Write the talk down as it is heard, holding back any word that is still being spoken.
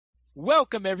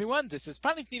Welcome, everyone. This is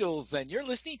Pilot Needles, and you're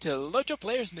listening to LOTRO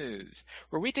Players News,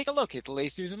 where we take a look at the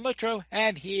latest news in LOTRO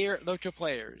and here at LOTRO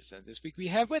Players. And this week we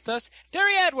have with us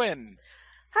Derry Adwin,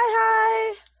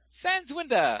 Hi, hi.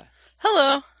 Sanswinda,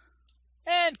 Hello.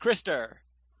 and Krister.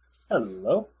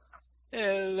 Hello.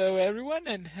 Hello, everyone,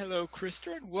 and hello,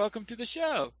 Krister, and welcome to the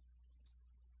show.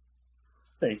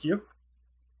 Thank you.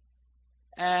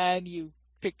 And you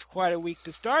picked quite a week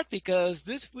to start because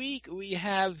this week we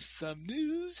have some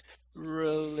news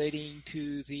relating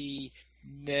to the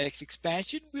next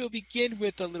expansion. We'll begin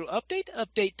with a little update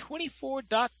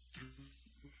 24.3,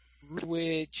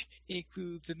 which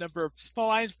includes a number of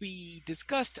small items we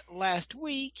discussed last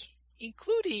week,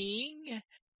 including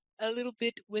a little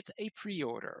bit with a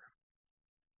pre-order.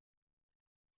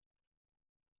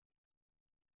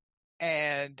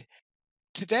 And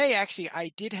today, actually,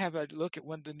 I did have a look at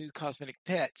one of the new cosmetic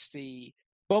pets, the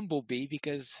Bumblebee,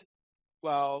 because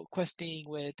while questing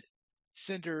with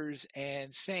Cinders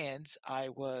and Sands, I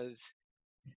was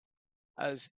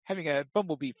having a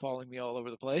Bumblebee following me all over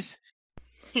the place.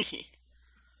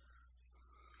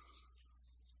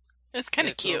 It's kind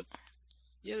of cute.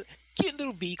 Yeah, cute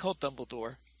little bee called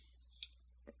Dumbledore.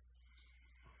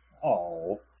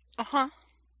 Oh. Uh-huh.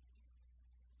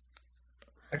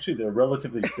 Actually, they're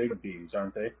relatively big bees,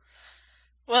 aren't they?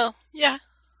 Well, yeah.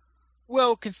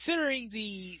 Well, considering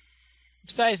the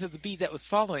size of the bee that was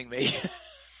following me,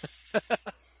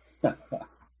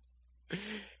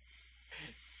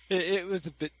 it was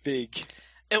a bit big.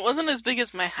 It wasn't as big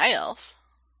as my high elf.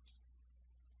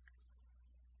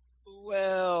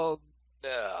 Well,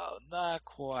 no, not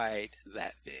quite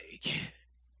that big.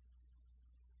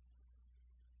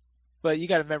 But you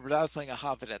got to remember that I was playing a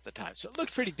Hobbit at the time, so it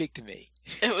looked pretty big to me.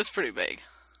 It was pretty big.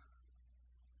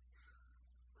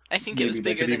 I think Maybe it was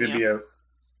bigger than you.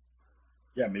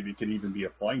 Maybe it could even be a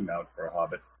flying mount for a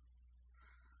Hobbit.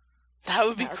 That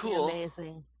would be That would cool. Be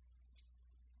amazing.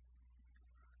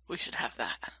 We should have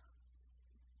that.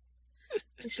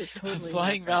 We should totally A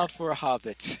flying have mount that. for a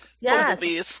Hobbit. Yes.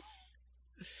 Bumblebees.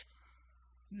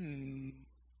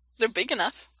 They're big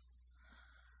enough.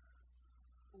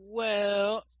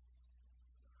 Well,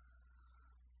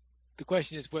 the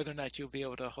question is whether or not you'll be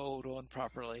able to hold on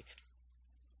properly.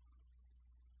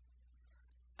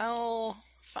 Oh,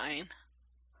 fine.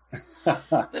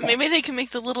 Then maybe they can make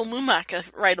the little Mumak a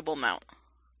rideable mount.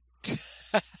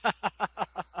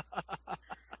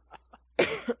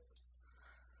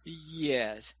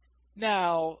 Yes.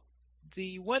 Now,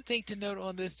 the one thing to note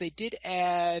on this, they did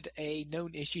add a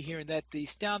known issue here in that the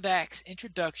Stoundax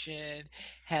introduction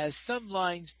has some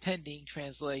lines pending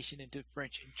translation into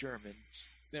French and German.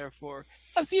 Therefore,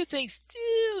 a few things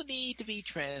still need to be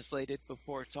translated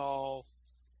before it's all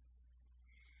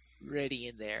ready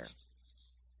in there.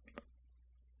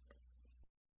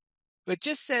 But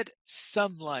just said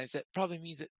some lines, that probably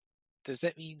means that, does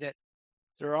that mean that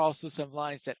there are also some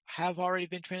lines that have already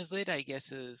been translated? I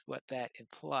guess is what that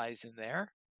implies in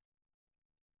there.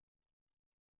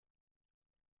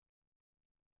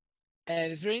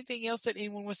 And is there anything else that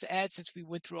anyone wants to add since we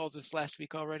went through all this last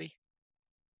week already?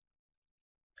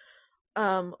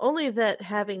 Only that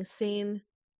having seen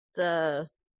the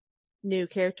new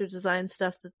character design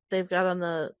stuff that they've got on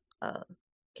the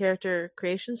character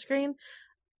creation screen,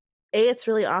 A, it's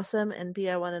really awesome, and B,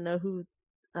 I want to know who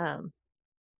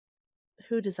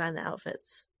designed the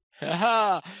outfits.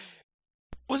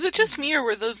 Was it just me, or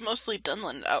were those mostly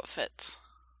Dunland outfits?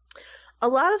 A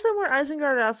lot of them were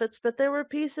Isengard outfits, but there were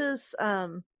pieces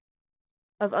of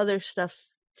other stuff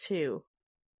too.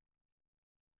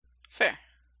 Fair.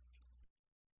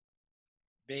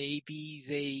 Maybe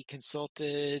they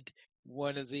consulted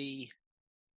one of the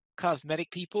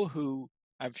cosmetic people who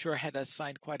I'm sure had to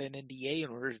sign quite an NDA in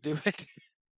order to do it.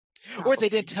 Or they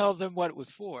didn't tell them what it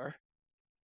was for.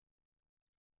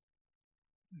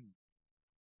 I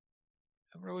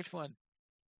don't know which one.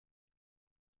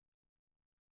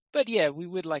 But yeah, we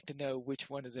would like to know which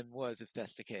one of them was, if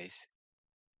that's the case.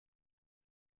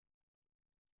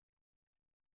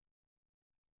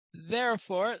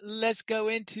 Therefore, let's go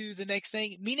into the next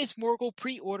thing. Minas Morgul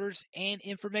pre-orders and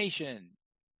information.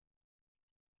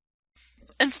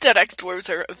 Instead, X Dwarves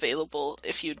are available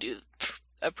if you do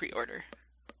a pre-order.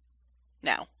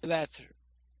 Now. That's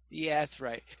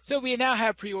right. So we now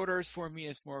have pre-orders for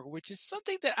Minas Morgul, which is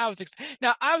something that I was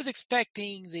Now, I was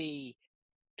expecting the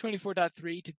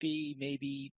 24.3 to be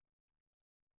maybe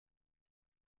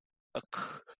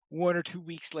 1 or 2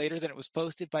 weeks later than it was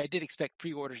posted, but I did expect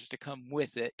pre-orders to come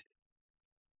with it,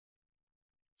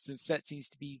 since that seems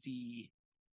to be the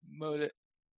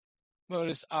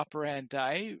modus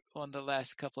operandi on the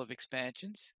last couple of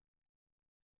expansions.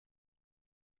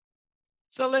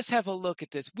 So let's have a look at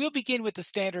this. We'll begin with the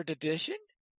standard edition,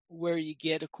 where you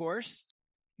get, of course,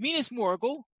 Minas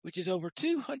Morgul, which is over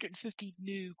 250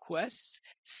 new quests,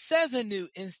 7 new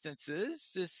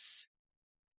instances,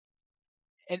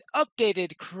 an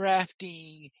updated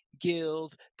crafting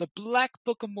guild, the Black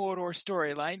Book of Mordor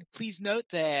storyline. Please note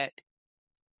that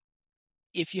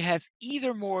if you have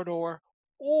either Mordor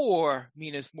or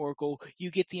Minas Morgul, you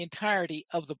get the entirety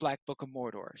of the Black Book of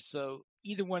Mordor. So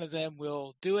either one of them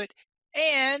will do it.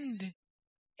 And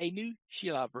a new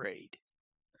Shelob raid.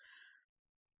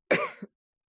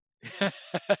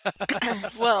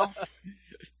 Well,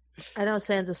 I know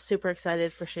Sans is super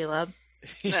excited for Shelob.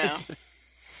 no.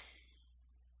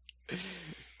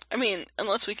 I mean,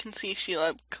 unless we can see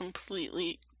Shelob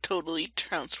completely, totally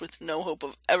trounced with no hope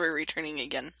of ever returning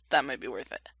again, that might be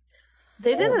worth it.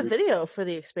 They did a video for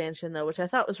the expansion, though, which I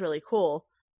thought was really cool.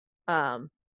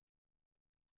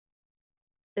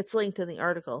 It's linked in the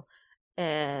article.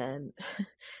 And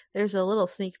there's a little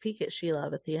sneak peek at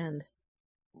Shelob at the end.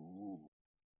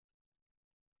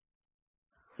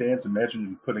 Sans,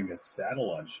 imagine putting a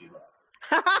saddle on Sheila.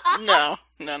 No.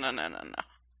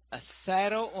 A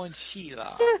saddle on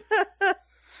Shelob.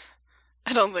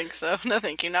 I don't think so. No,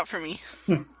 thank you. Not for me.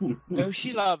 No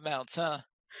Shelob mounts, huh?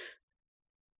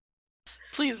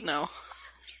 Please, no.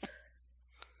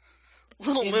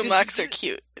 Little Moomaks are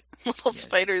cute. Little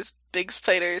spiders, big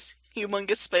spiders,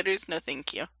 humongous spiders, no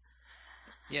thank you.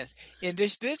 Yes. In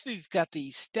this we've got the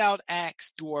Stout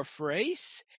Axe Dwarf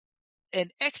race,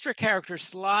 an extra character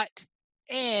slot,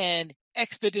 and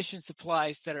expedition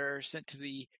supplies that are sent to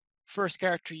the first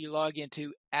character you log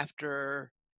into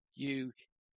after you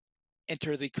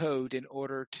enter the code in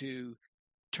order to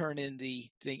turn in the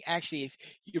thing. Actually, if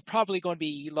you're probably going to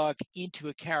be logged into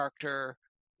a character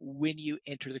when you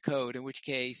enter the code, in which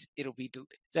case it'll be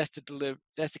that's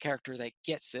the character that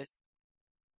gets it.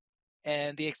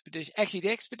 And the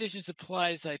expedition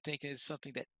supplies, I think, is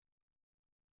something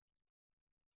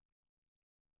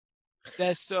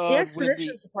that's the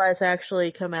expedition supplies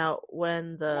actually come out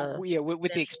when the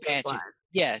with the expansion.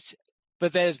 Yes,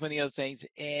 but that is one of the other things,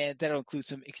 and that'll include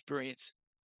some experience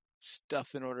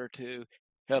stuff in order to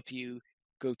help you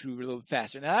go through a little bit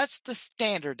faster. Now that's the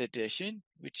standard edition,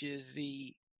 which is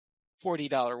the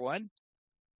 $40 one.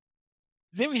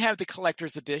 Then we have the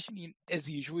collector's edition. As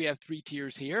usual, we have 3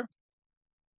 tiers here.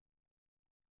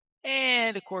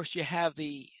 And of course, you have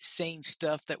the same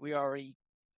stuff that we already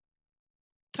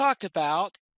talked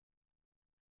about.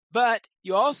 But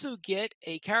you also get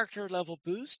a character level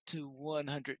boost to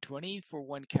 120 for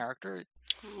one character.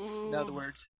 Ooh. In other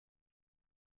words,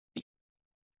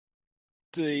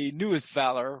 the newest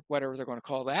Valor, whatever they're going to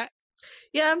call that.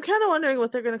 Yeah, I'm kind of wondering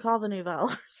what they're going to call the new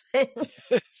Valor thing.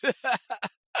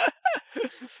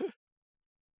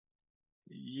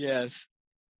 Yes.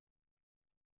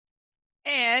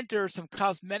 And there are some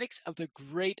cosmetics of the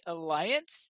Great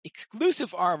Alliance,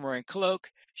 exclusive armor and cloak,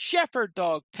 shepherd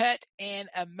dog pet, and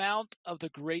a mount of the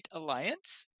Great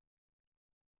Alliance.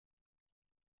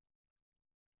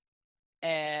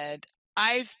 And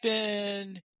I've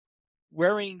been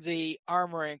wearing the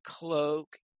armor and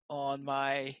cloak on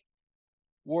my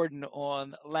Warden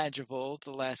on Langeville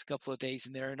the last couple of days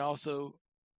in there, and also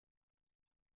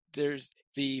there's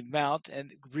the mount,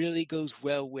 and it really goes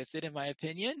well with it, in my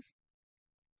opinion.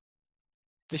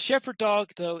 The shepherd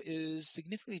dog, though, is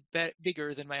significantly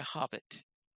bigger than my Hobbit.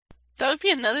 That would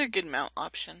be another good mount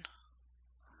option.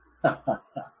 The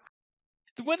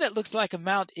one that looks like a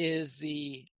mount is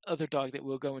the other dog that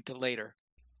we'll go into later.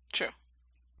 True.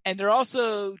 And there are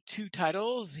also 2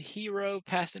 titles, Hero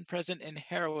Past and Present and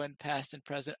Heroine Past and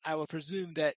Present. I will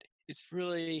presume that it's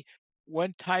really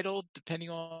one title, depending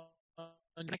on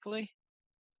correctly.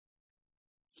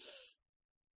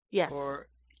 Yes. Or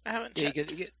I haven't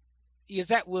checked. Because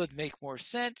that would make more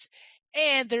sense.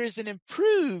 And there is an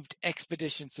improved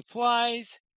expedition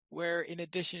supplies, where in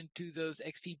addition to those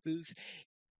XP boosts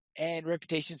and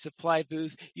reputation supply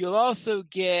boosts, you'll also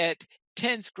get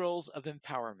 10 scrolls of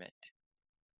empowerment.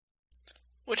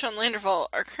 Which on Landerval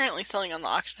are currently selling on the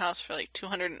auction house for like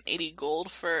 280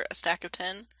 gold for a stack of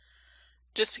 10.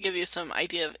 Just to give you some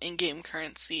idea of in-game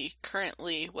currency,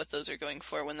 currently what those are going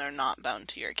for when they're not bound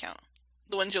to your account.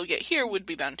 The ones you'll get here would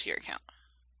be bound to your account.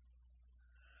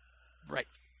 Right.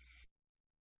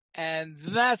 And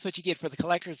that's what you get for the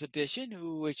collector's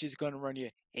edition, which is going to run you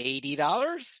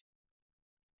 $80.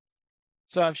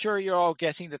 So I'm sure you're all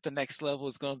guessing that the next level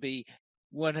is going to be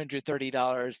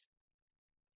 $130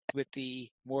 with the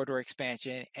Mordor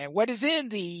expansion. And what is in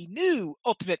the new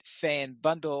Ultimate Fan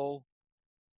Bundle?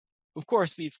 Of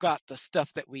course, we've got the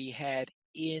stuff that we had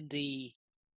in the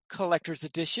collector's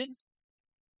edition.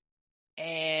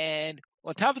 And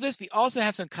On top of this, we also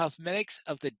have some cosmetics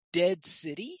of the Dead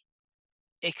City,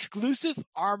 exclusive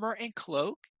armor and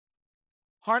cloak,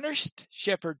 harnessed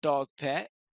shepherd dog pet,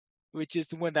 which is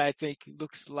the one that I think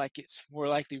looks like it's more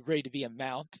likely ready to be a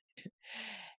mount,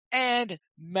 and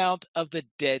mount of the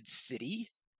Dead City.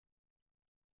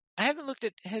 I haven't looked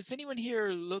at, has anyone here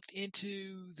looked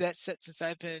into that set since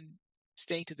I've been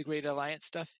staying to the Great Alliance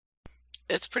stuff?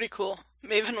 It's pretty cool.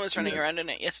 Maven was running Yes. around in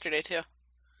it yesterday, too.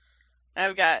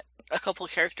 I've got a couple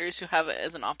characters who have it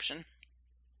as an option.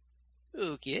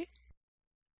 Okay.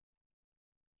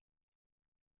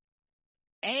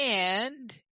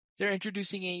 And they're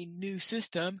introducing a new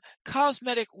system,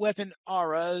 cosmetic weapon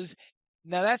auras.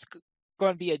 Now that's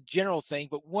going to be a general thing,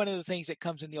 but one of the things that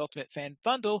comes in the Ultimate Fan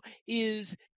Bundle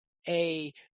is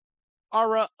a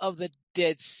aura of the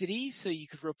Dead City, so you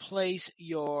could replace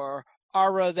your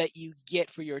aura that you get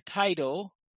for your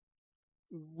title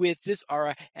with this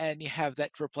aura, and you have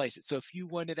that to replace it. So if you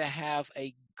wanted to have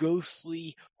a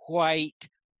ghostly white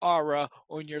aura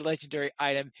on your legendary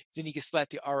item, then you can slap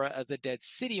the aura of the Dead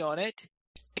City on it.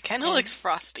 It kind of looks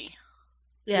frosty.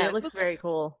 Yeah, Yeah, it looks very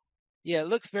cool. Yeah, it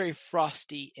looks very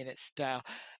frosty in its style.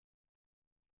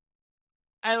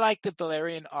 I like the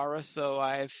Balerian aura, so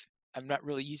I'm not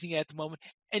really using it at the moment.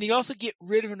 And you also get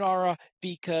rid of an aura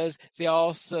because they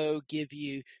also give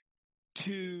you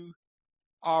 2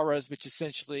 auras, which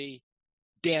essentially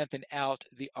dampen out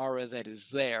the aura that is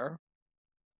there.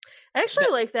 I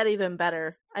actually like that even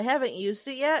better. I haven't used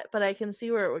it yet, but I can see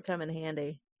where it would come in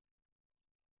handy.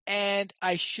 And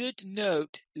I should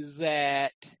note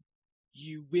that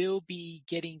you will be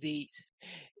getting these,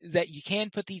 that you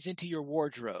can put these into your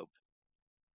wardrobe.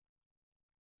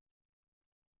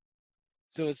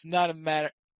 So it's not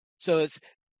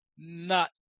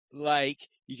like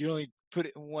you can only put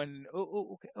it in one.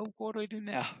 Okay. Oh, what do I do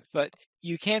now? But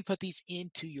you can put these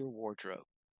into your wardrobe.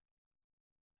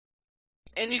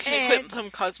 And you can equip them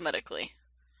cosmetically.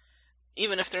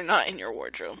 Even if they're not in your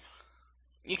wardrobe.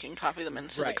 You can copy them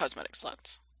into the cosmetic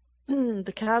slots.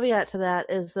 The caveat to that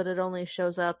is that it only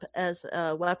shows up as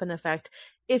a weapon effect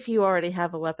if you already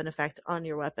have a weapon effect on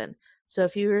your weapon. So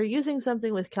if you're using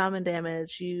something with common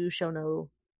damage, you show no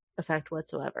effect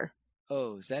whatsoever.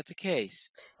 Oh, is that the case?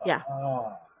 Yeah.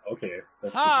 Okay.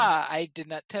 That's I did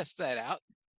not test that out.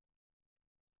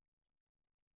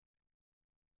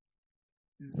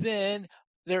 Then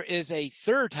there is a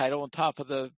third title on top of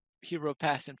the Hero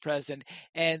Past and Present,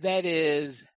 and that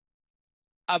is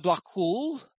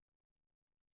Ablakul.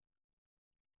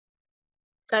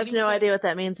 I have no idea what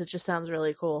that means. It just sounds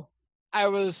really cool. I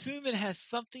will assume it has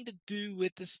something to do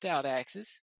with the stout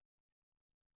axes.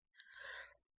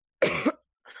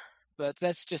 But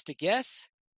that's just a guess.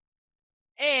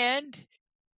 And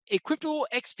equipable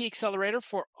XP accelerator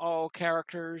for all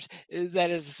characters. That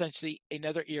is essentially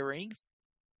another earring.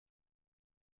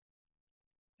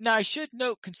 Now, I should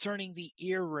note concerning the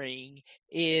earring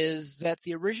is that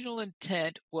the original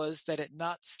intent was that it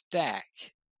not stack,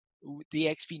 the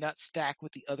XP not stack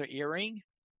with the other earring.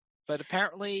 But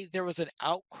apparently there was an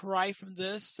outcry from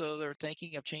this, so they're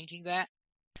thinking of changing that.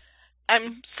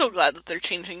 I'm so glad that they're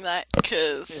changing that,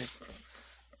 because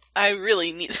I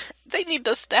really need... They need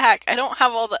to stack. I don't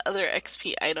have all the other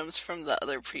XP items from the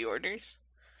other pre-orders.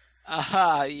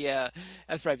 Yeah.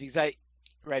 That's right, because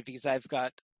I've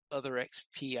got other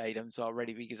XP items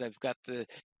already, because I've got the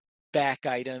back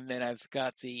item and I've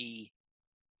got the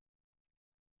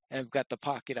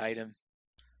pocket item.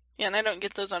 Yeah, and I don't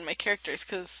get those on my characters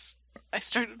because I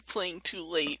started playing too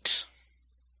late.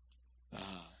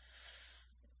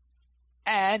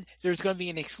 And there's going to be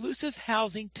an exclusive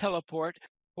housing teleport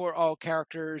for all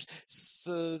characters.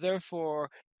 So therefore,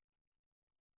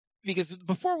 because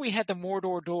before we had the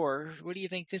Mordor door, what do you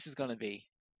think this is going to be?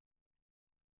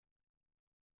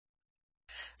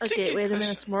 Okay, wait a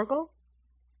minute, Smorgle?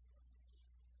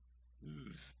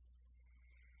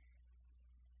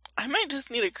 I might just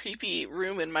need a creepy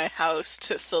room in my house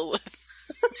to fill with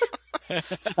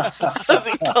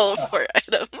housing teleport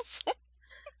items.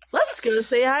 Let's go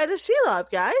say hi to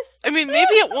Shelob, guys. I mean,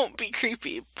 maybe it won't be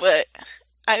creepy, but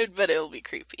I would bet it'll be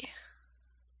creepy.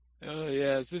 Oh,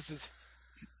 yes, this is...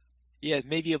 Yeah,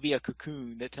 maybe it'll be a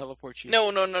cocoon that teleports you.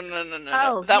 No.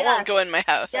 Oh, that won't go in my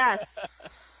house. Yes.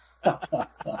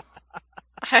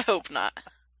 I hope not.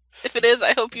 If it is,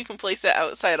 I hope you can place it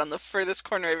outside on the furthest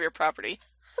corner of your property.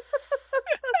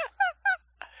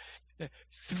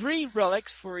 3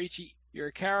 relics for each of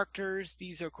your characters.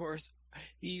 These, of course,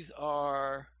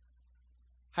 are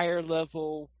higher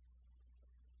level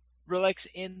relics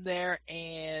in there,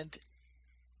 and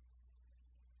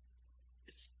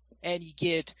you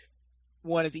get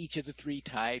one of each of the 3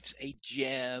 types: a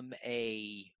gem,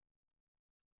 a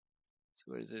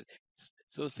So what is it?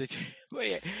 So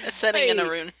wait, A setting in a hey,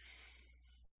 rune.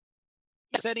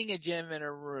 setting a gem in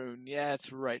a rune. Yeah,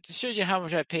 that's right. It shows you how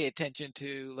much I pay attention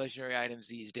to legendary items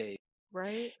these days.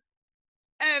 Right?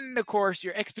 And of course,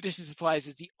 your expedition supplies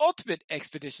is the ultimate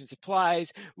expedition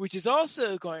supplies, which is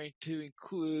also going to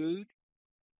include.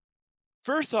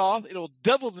 First off, it'll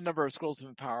double the number of scrolls of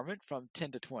empowerment from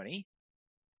 10 to 20.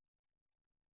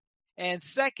 And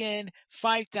second,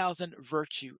 5,000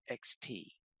 virtue XP.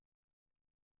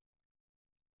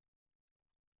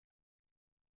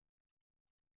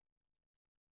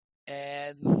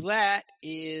 And that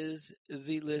is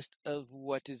the list of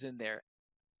what is in there.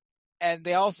 And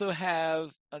they also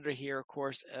have under here, of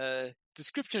course, a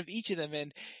description of each of them.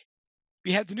 And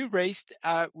we have the new race.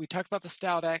 We talked about the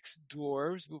Stoudax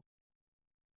dwarves.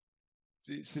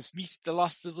 This meets the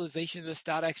lost civilization of the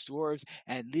Stoudax dwarves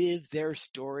and lives their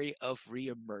story of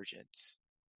reemergence.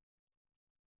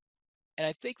 And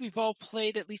I think we've all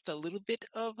played at least a little bit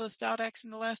of a Stoudax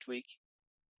in the last week.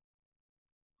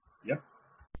 Yep.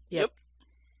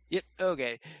 Yep.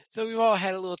 Okay. So we've all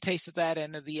had a little taste of that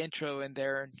and of the intro in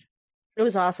there. It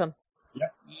was awesome.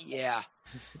 Yeah.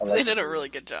 They did a really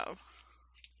good job.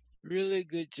 Really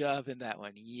good job in that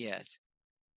one. Yes.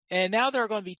 And now there are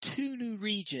going to be 2 new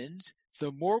regions,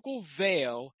 the Morgul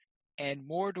Vale and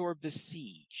Mordor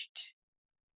Besieged.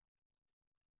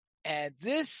 And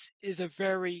this is a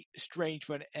very strange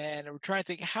one. And we're trying to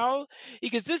think how,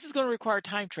 because this is going to require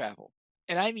time travel.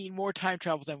 And I mean more time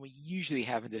travel than we usually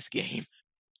have in this game.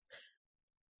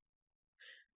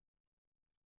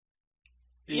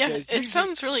 Yeah, it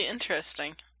sounds really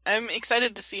interesting. I'm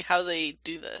excited to see how they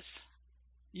do this.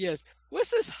 Yes.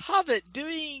 What's this Hobbit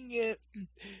doing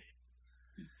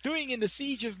in the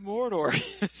Siege of Mordor?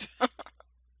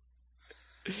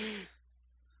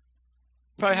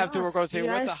 Probably have to work on saying,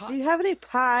 what's a Hobbit? Do you have any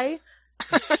pie?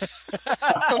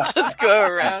 I'll just go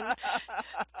around.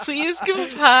 Please give a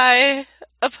pie.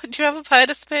 Do you have a pie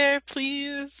to spare,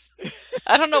 please?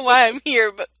 I don't know why I'm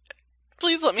here, but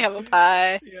please let me have a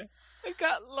pie. Yeah. I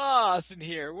got lost in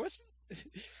here.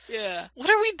 Yeah. What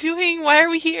are we doing? Why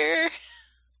are we here?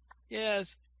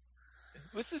 Yes.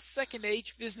 What's this second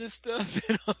age business stuff?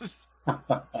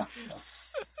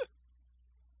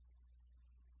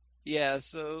 Yeah,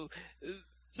 so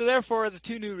therefore the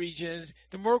 2 new regions,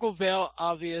 the Morgul Vale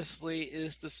obviously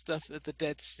is the stuff at the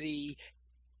Dead Sea,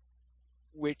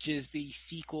 which is the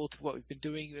sequel to what we've been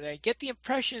doing. And I get the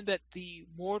impression that the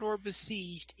Mordor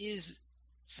Besieged is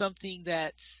something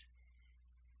that's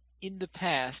in the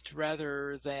past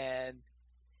rather than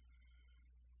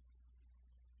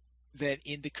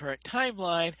in the current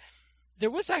timeline.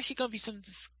 There was actually going to be some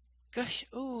discussion.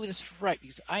 Oh, that's right,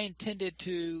 because I intended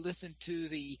to listen to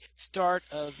the start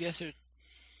of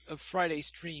Friday's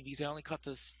stream because I only caught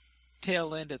the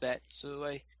tail end of that. So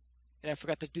I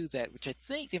forgot to do that, which I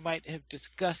think they might have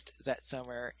discussed that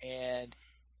somewhere. And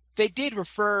they did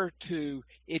refer to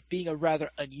it being a rather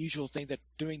unusual thing that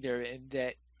doing there, and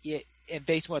that and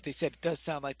based on what they said, it does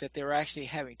sound like that they're actually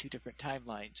having 2 different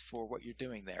timelines for what you're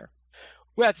doing there.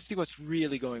 We'll have to see what's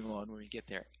really going on when we get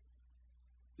there.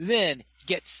 Then,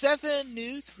 get 7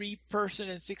 new 3-person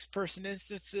and 6-person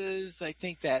instances. I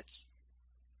think they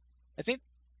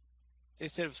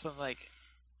said it was something like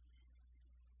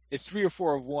it's 3 or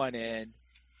 4 of one end,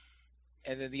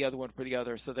 and then the other one for the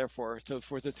other. So for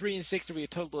the 3 and 6, there'll be a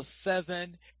total of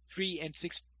 7 3 and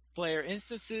 6 player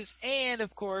instances, and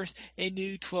of course a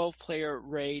new 12-player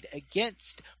raid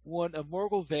against one of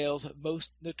Morgul Vale's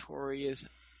most notorious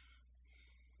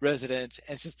residents.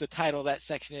 And since the title of that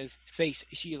section is Face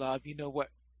Shelob, you know what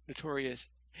notorious.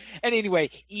 And anyway,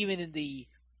 even in the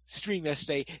stream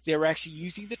yesterday, they were actually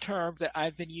using the term that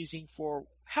I've been using for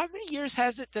how many years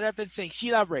has it that I've been saying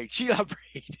Shelob raid.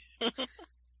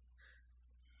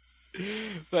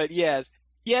 But yes,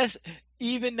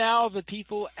 even now the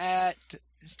people at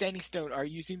Standing Stone are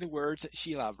using the words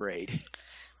Shelob raid.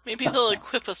 Maybe they'll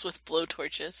equip us with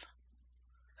blowtorches.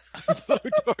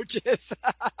 Blowtorches.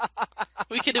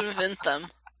 We could invent them.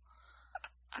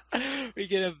 We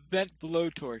can invent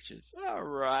blowtorches. All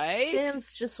right.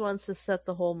 Sans just wants to set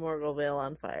the whole Morgul Vale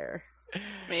on fire.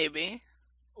 Maybe.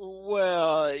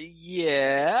 Well,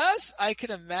 yes. I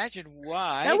can imagine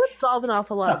why. That would solve an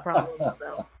awful lot of problems,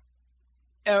 though.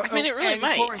 I mean, it really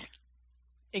might. Of course,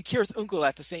 and Kirith Ungol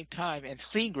at the same time, and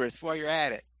Hlingris while you're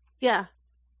at it. Yeah.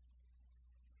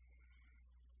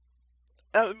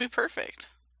 That would be perfect.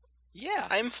 Yeah.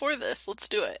 I'm for this. Let's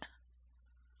do it.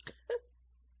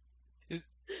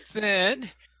 Then,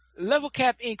 level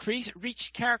cap increase.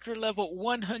 Reach character level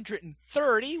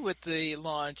 130 with the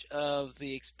launch of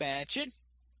the expansion.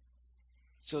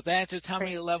 So that answers how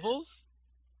many levels?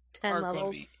 10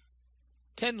 levels.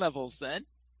 10 levels then.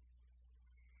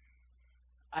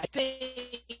 I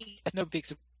think that's no big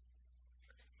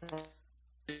surprise.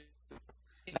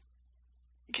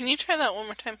 Can you try that one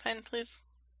more time, Pine, please?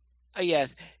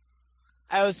 Yes.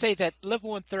 I would say that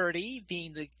level 130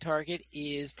 being the target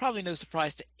is probably no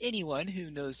surprise to anyone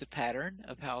who knows the pattern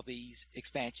of how these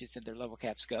expansions and their level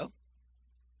caps go.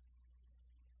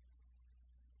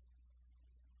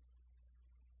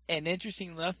 And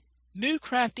interesting enough, new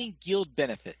crafting guild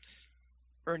benefits.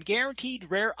 Earn guaranteed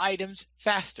rare items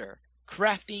faster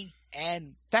crafting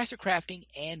and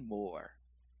more.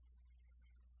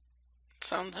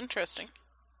 Sounds interesting.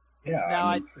 Yeah, Now,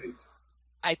 I'm intrigued.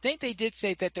 I think they did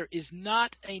say that there is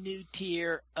not a new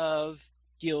tier of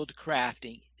guild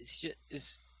crafting.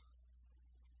 It's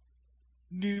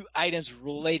new items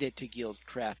related to guild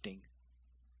crafting.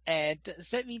 And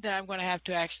does that mean that I'm going to have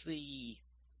to actually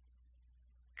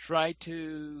try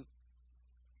to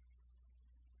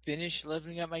finish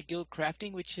leveling up my guild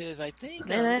crafting, which is, I think,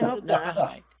 Man, I a little hope bit not.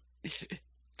 behind.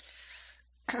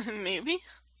 Maybe.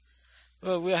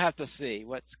 Well, we'll have to see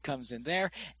what comes in there.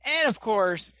 And, of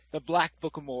course, the Black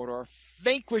Book of Mordor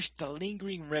vanquished the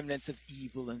lingering remnants of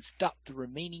evil and stopped the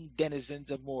remaining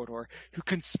denizens of Mordor who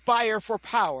conspire for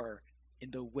power in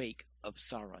the wake of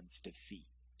Sauron's defeat.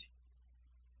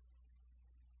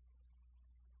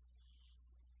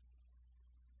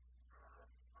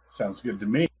 Sounds good to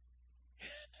me.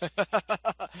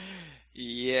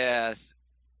 Yes.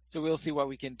 So we'll see what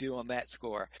we can do on that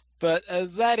score. But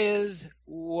that is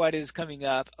what is coming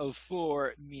up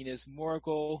for Minas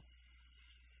Morgul.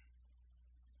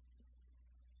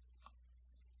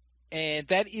 And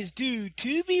that is due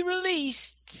to be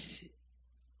released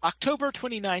October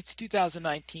 29th,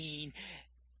 2019.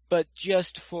 But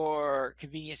just for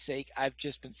convenience sake, I've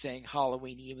just been saying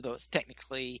Halloween, even though it's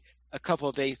technically a couple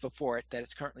of days before it that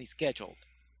it's currently scheduled.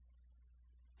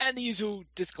 And the usual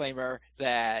disclaimer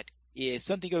that if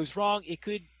something goes wrong,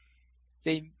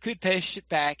 they could push it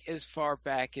back as far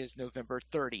back as November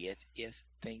 30th if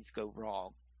things go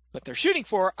wrong. But they're shooting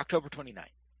for October 29th.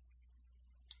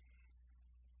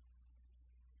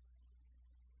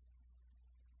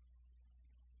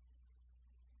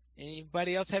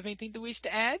 Anybody else have anything to wish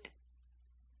to add?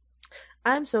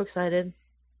 I'm so excited.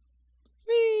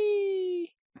 Whee!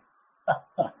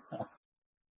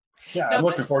 Yeah, Now I'm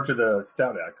looking this- forward to the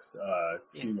Stout Axe,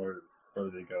 seeing where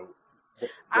they go.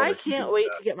 I can't wait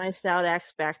to get my Stout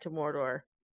Axe back to Mordor.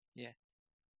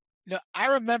 No,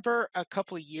 I remember a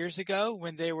couple of years ago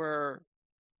when they were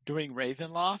doing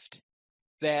Ravenloft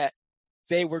that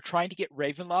they were trying to get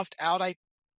Ravenloft out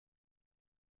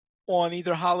on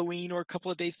either Halloween or a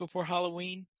couple of days before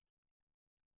Halloween.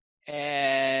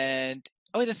 And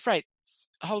oh, that's right.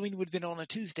 Halloween would have been on a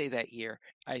Tuesday that year,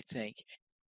 I think.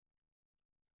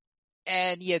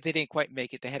 And yeah, they didn't quite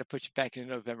make it. They had to push it back into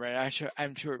November. And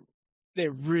I'm sure they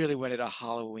really wanted a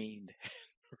Halloween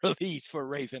release for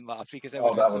Ravenloft because that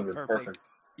would have been so perfect.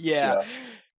 Yeah.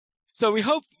 So we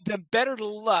hope them better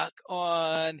luck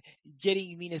on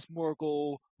getting Minas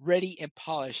Morgul ready and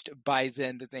polished by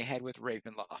then than they had with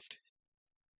Ravenloft.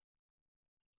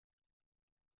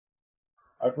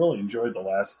 I've really enjoyed the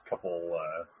last couple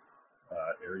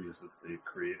areas that they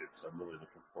created, so I'm really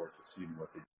looking forward to seeing what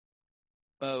they.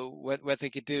 What they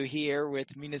could do here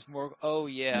with Minas Morgul. Oh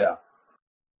Yeah.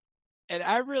 And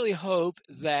I really hope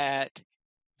that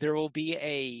there will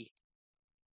be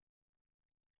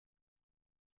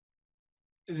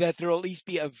that there will at least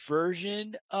be a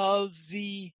version of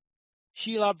the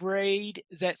Shelob raid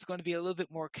that's going to be a little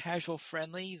bit more casual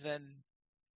friendly than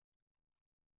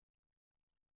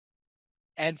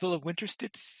Anvil of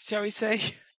Winterstead, shall we say?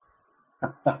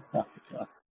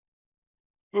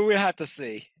 Well, we'll have to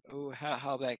see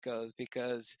how that goes,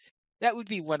 because that would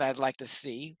be one I'd like to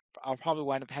see. I'll probably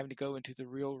wind up having to go into the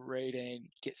real raid and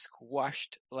get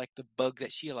squashed like the bug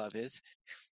that Shelob is.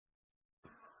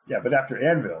 Yeah, but after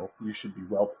Anvil, you should be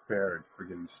well prepared for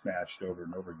getting smashed over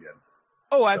and over again.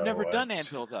 Oh, I've never done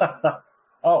Anvil, though.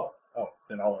 Oh,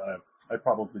 then I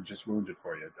probably just ruined it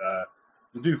for you.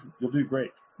 You'll do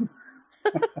great.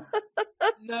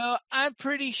 No, I'm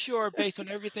pretty sure, based on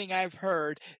everything I've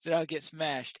heard, that I'll get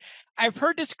smashed. I've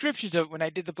heard descriptions of it when I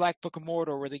did the Black Book of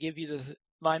Mordor, where they give you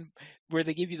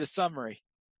the summary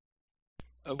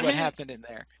of what happened in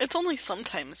there. It's only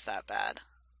sometimes that bad.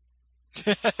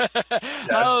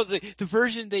 Oh, the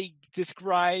version they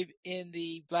describe in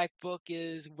the Black Book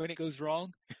is when it goes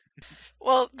wrong?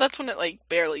 Well, that's when it,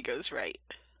 barely goes right.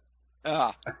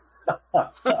 Ah.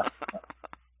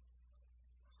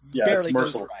 Yeah, barely it's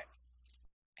merciful. goes right.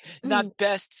 Not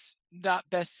best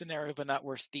scenario, but not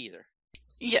worst either.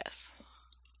 Yes.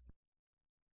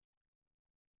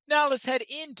 Now let's head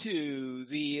into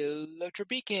the LOTRO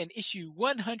Beacon issue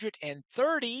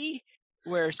 130,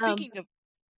 where speaking of...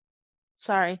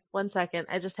 Sorry, 1 second.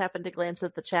 I just happened to glance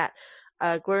at the chat.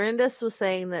 Guarindus was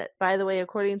saying that, by the way,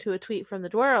 according to a tweet from the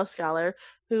Dwaro Scholar,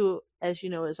 who, as you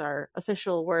know, is our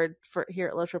official word for here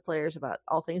at LOTRO Players about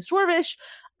all things Dwarvish,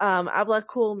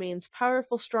 Ablakul means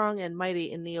powerful, strong, and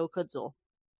mighty in Neo-Kudzul.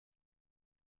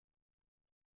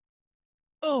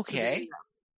 Okay.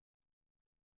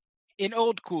 In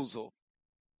Old Kudzul.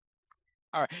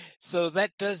 All right. So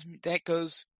that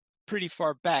goes pretty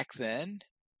far back then.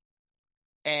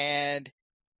 And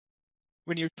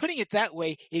when you're putting it that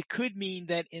way, it could mean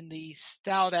that in the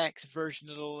Staudax version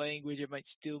of the language, it might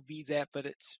still be that, but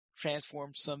it's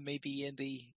transformed some maybe in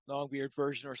the Longbeard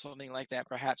version or something like that,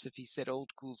 perhaps if he said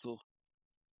Old Kudzul.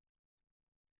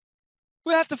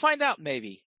 We'll have to find out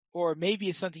maybe. Or maybe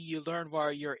it's something you learn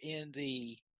while you're in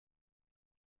the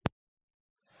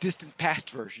distant past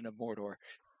version of Mordor.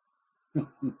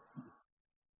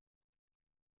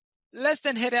 Let's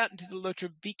then head out into the LOTRO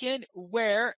Beacon,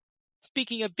 where,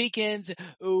 speaking of beacons,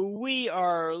 we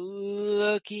are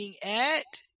looking at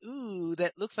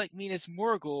that looks like Minas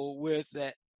Morgul with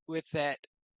that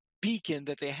beacon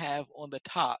that they have on the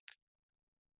top.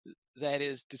 That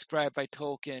is described by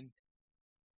Tolkien.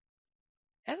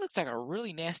 That looks like a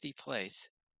really nasty place.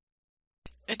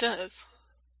 It does.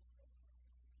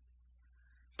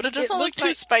 But it doesn't look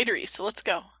too spidery, so let's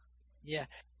go. Yeah.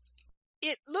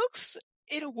 It looks,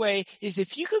 in a way, as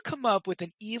if you could come up with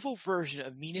an evil version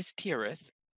of Minas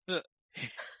Tirith.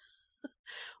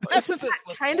 That's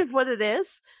kind of what it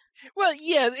is. Well,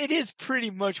 yeah, it is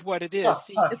pretty much what it is.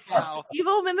 See, it's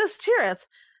evil Minas Tirith.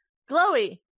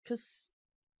 Glowy.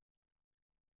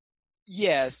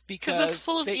 Yes, because it's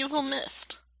full of evil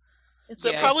mist.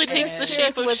 That probably takes the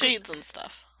shape of shades and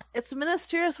stuff. It's Minas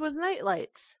Tirith with night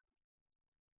lights.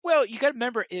 Well, you got to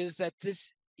remember is that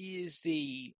this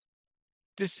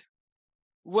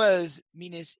was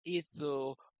Minas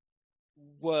Ithil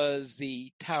was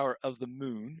the Tower of the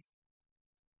Moon,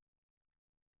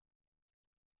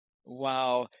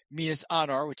 while Minas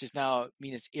Anor, which is now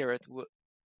Minas Tirith,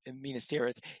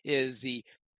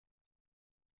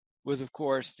 was of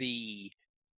course the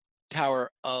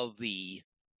Tower of the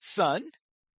Sun.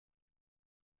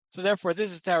 So therefore,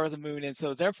 this is Tower of the Moon, and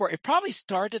so therefore, it probably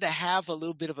started to have a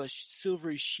little bit of a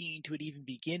silvery sheen to it even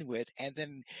begin with, and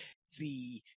then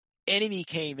the enemy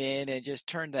came in and just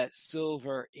turned that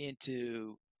silver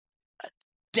into a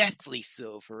deathly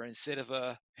silver instead of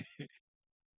a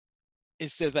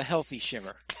healthy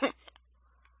shimmer.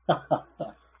 But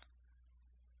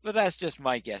that's just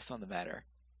my guess on the matter.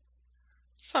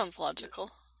 Sounds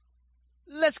logical.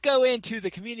 Let's go into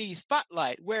the community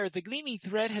spotlight, where the Gleaming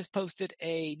Thread has posted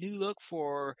a new look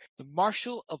for the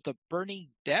Marshal of the Burning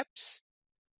Depths.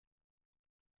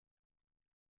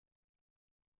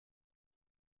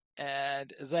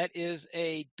 And that is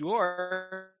a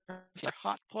dwarf in a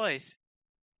hot place.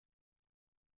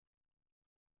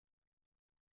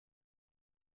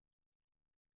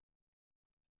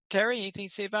 Terry, anything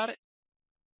to say about it?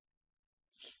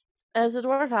 As a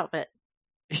dwarf outfit.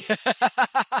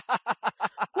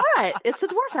 What? It's a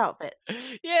dwarf outfit.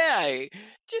 Yeah,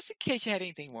 just in case you had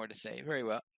anything more to say. Very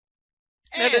well.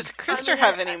 Now, does Krister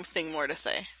have anything more to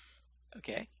say?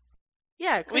 Okay.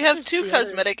 Yeah, we have two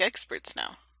cosmetic experts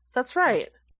now. That's right.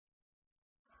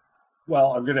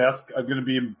 Well, I'm going to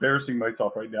be embarrassing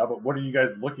myself right now, but what are you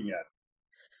guys looking at?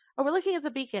 Oh, we're looking at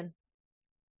the beacon.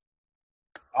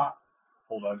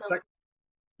 Hold on a second.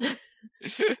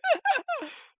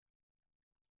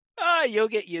 You'll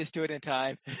get used to it in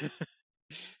time.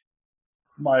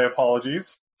 My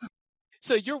apologies.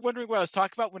 So you're wondering what I was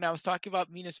talking about when I was talking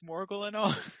about Minas Morgul and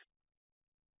all?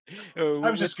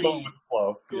 I'm just going with the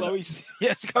flow. Glowy,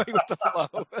 yes, going with the flow.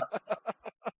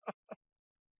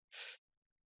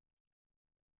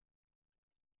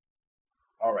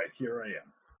 All right, here I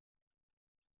am.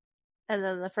 And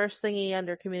then the first thingy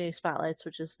under Community Spotlights,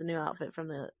 which is the new outfit from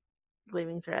the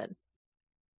Gleaming Thread.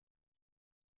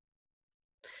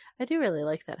 I do really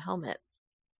like that helmet.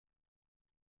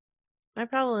 My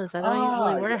problem is I don't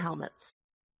usually wear helmets.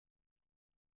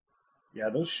 Yeah,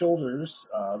 those shoulders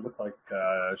look like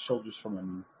shoulders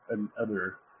from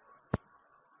another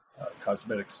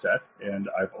cosmetic set, and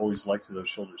I've always liked those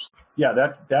shoulders. Yeah,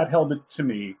 that helmet to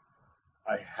me,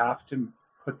 I have to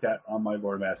put that on my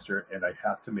Lore Master, and I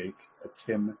have to make a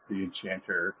Tim the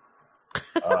Enchanter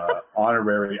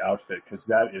honorary outfit, because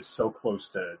that is so close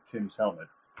to Tim's helmet.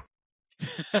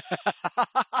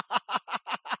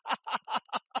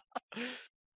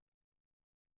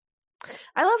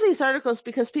 I love these articles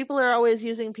because people are always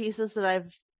using pieces that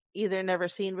I've either never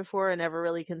seen before or never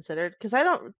really considered. Because I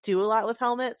don't do a lot with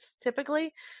helmets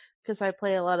typically, because I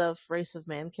play a lot of Race of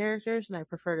Man characters and I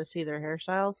prefer to see their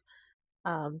hairstyles.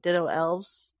 Ditto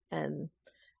elves, and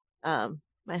my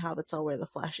hobbits all wear the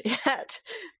flashy hat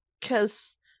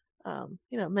because,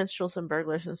 minstrels and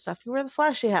burglars and stuff, you wear the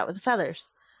flashy hat with the feathers.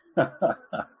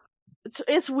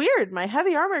 It's weird. My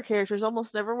heavy armor characters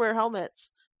almost never wear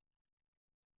helmets.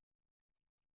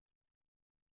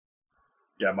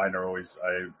 Yeah, mine are always.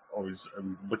 I always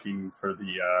am looking for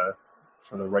the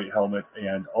right helmet,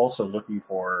 and also looking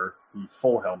for the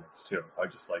full helmets too. I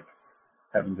just like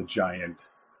having the giant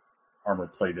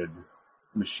armor-plated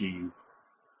machine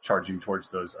charging towards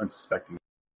those unsuspecting.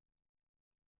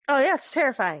 Oh yeah, it's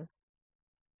terrifying.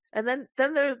 And then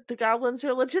the goblins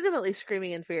are legitimately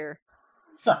screaming in fear.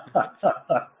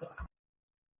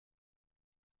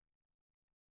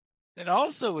 And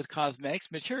also with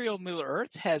cosmetics, Material Middle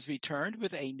Earth has returned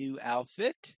with a new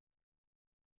outfit.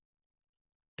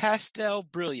 Pastel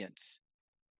Brilliance.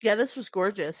 Yeah, this was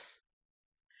gorgeous.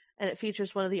 And it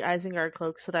features one of the Isengard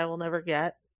cloaks that I will never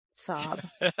get. Sob.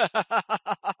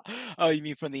 Oh, you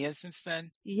mean from the instance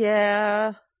then?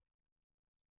 Yeah.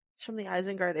 It's from the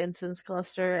Isengard incense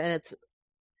cluster, and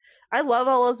I love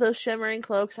all of those shimmering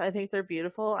cloaks. I think they're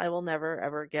beautiful. I will never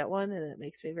ever get one, and it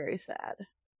makes me very sad.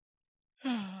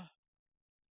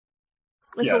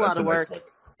 It's a lot of work. Nice,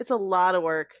 it's a lot of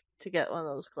work to get one of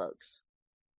those cloaks.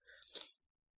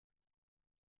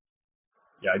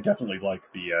 Yeah, I definitely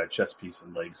like the chest piece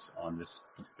and legs on this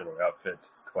particular outfit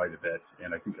quite a bit,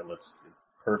 and I think it looks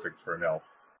perfect for an elf.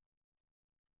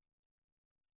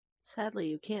 Sadly,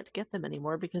 you can't get them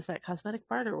anymore because that cosmetic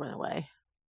barter went away.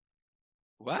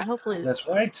 What? Hopefully, that's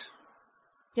right.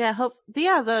 Yeah,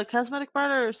 the cosmetic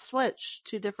barter switched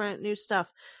to different new stuff,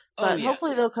 but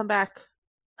hopefully they'll come back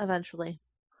eventually.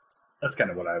 That's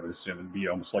kind of what I would assume. It'd be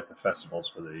almost like the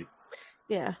festivals where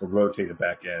they rotate it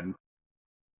back in.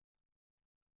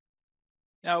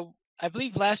 Now, I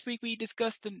believe last week we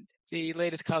discussed the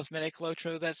latest cosmetic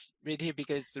LOTRO that's right here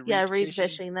because the reed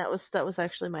fishing. That was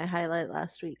actually my highlight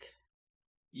last week.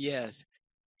 Yes.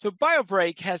 So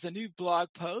BioBreak has a new blog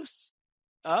post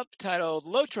up titled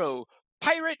LOTRO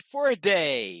Pirate for a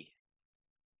Day.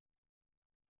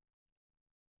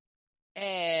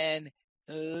 And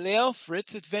Lil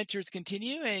Fritz adventures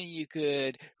continue, and you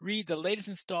could read the latest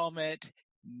installment,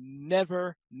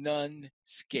 Never None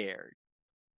Scared.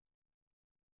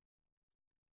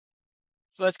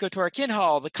 So let's go to our kin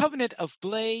hall. The Covenant of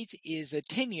Blades is a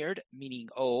tenured, meaning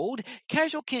old,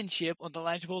 casual kinship on the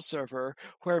Langeable server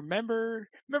where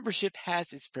membership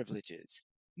has its privileges.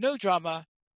 No drama,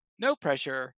 no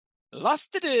pressure, lots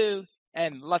to do,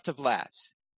 and lots of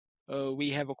laughs. We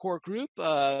have a core group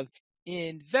of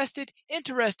invested,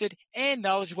 interested, and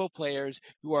knowledgeable players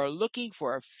who are looking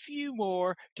for a few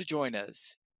more to join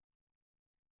us.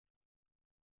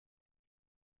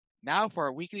 Now for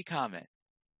our weekly comment.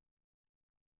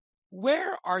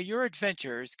 Where are your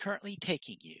adventures currently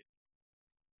taking you?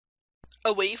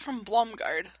 Away from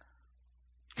Blomgard.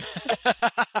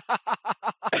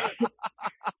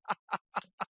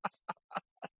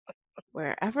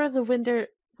 Wherever the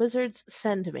wizards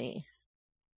send me.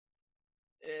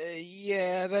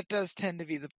 Yeah, that does tend to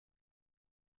be the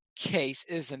case,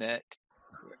 isn't it?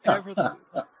 Wherever the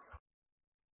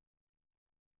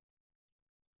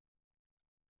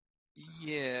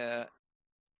yeah.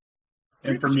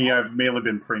 And for me, I've mainly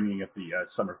been preening at the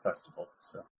summer festival.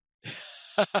 So.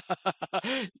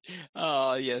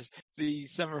 Oh yes, the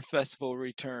summer festival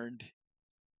returned.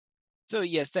 So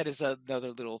yes, that is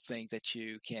another little thing that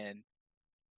you can.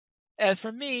 As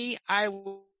for me, I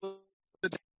would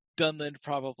Dunland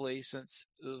probably, since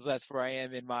that's where I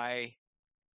am in my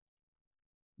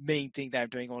main thing that I'm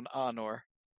doing on Honor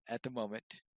at the moment.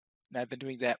 And I've been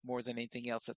doing that more than anything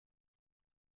else.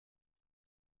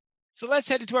 So let's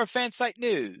head into our fan site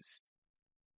news.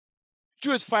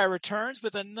 Druid's Fire returns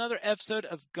with another episode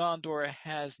of Gondor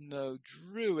Has No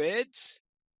Druids.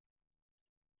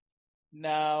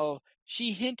 Now,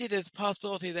 she hinted as a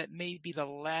possibility that may be the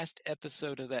last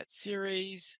episode of that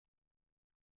series.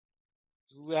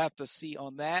 We'll have to see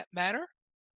on that matter.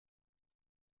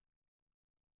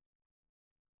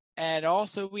 And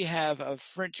also we have a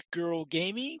French Girl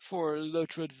Gaming for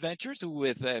LOTRO Adventures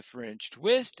with a French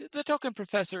twist. The Token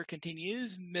Professor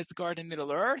continues Mythgard and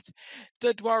Middle-earth.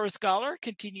 The Dwarven Scholar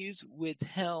continues with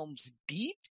Helm's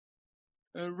Deep.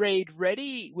 Raid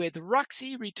Ready with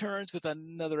Roxy returns with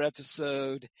another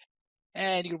episode.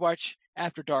 And you can watch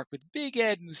After Dark with Big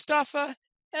Ed Mustafa.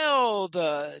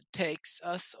 Elda takes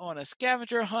us on a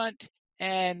scavenger hunt.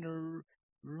 And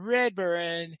Red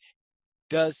Baron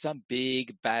does some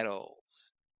big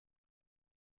battles.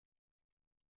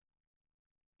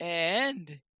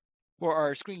 And for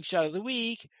our screenshot of the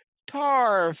week,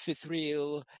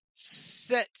 Tarfithril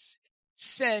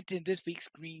sent in this week's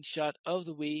screenshot of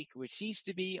the week, which seems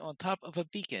to be on top of a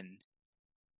beacon.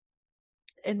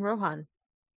 In Rohan.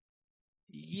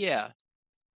 Yeah.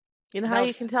 You know how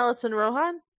you can tell it's in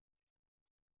Rohan?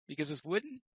 Because it's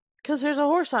wooden? Because there's a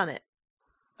horse on it.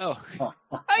 Oh. Oh,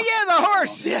 yeah, the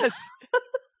horse! Yes!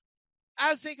 I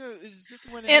was thinking, is this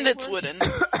the one? And it's wooden.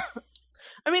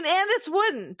 I mean, and it's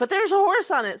wooden, but there's a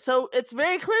horse on it, so it's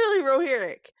very clearly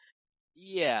Rohirric.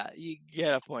 Yeah, you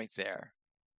get a point there.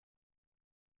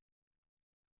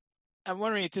 I'm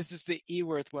wondering if this is the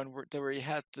Eworth one where you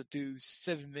have to do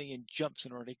 7 million jumps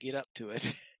in order to get up to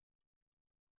it.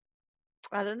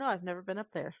 I don't know. I've never been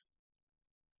up there.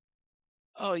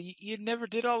 Oh, you never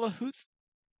did all of Hoothbolt?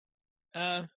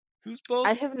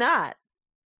 I have not.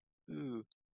 Ooh.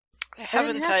 I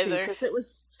haven't either.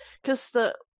 Because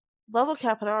the level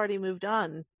cap had already moved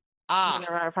on.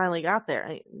 Whenever I finally got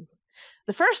there.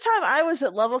 The first time I was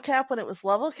at level cap when it was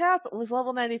level cap, it was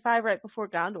level 95 right before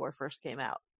Gondor first came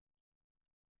out.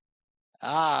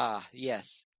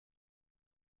 Yes.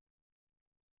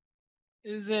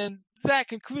 Then that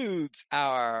concludes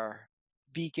our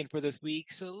beacon for this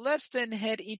week. So let's then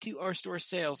head into our store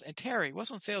sales. And Terry,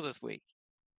 what's on sale this week?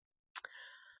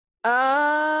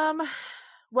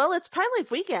 Well, it's Pine Leaf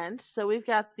weekend, so we've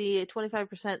got the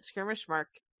 25% skirmish mark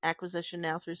acquisition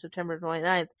now through September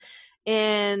 29th.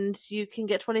 And you can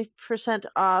get 20%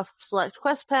 off select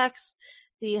quest packs,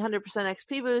 the 100%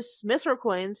 XP boosts, Mithril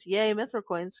coins, yay, Mithril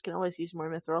coins, can always use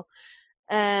more Mithril,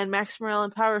 and Max Morale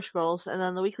and Power Scrolls. And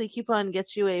then the weekly coupon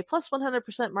gets you a plus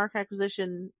 100% mark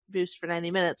acquisition boost for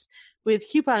 90 minutes with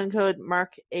coupon code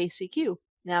MARKACQ,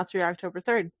 now through October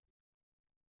 3rd.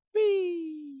 Whee!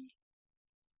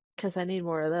 Because I need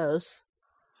more of those.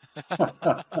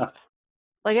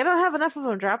 Like, I don't have enough of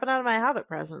them dropping out of my Hobbit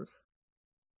presents.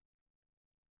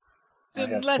 I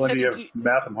have plenty of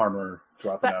Matham armor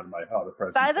dropping out of my Hobbit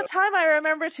presents. By the time I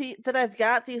remember that I've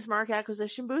got these mark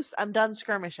acquisition boosts, I'm done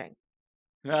skirmishing.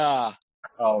 Oh,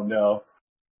 no.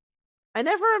 I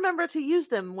never remember to use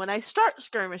them when I start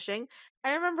skirmishing.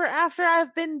 I remember after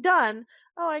I've been done,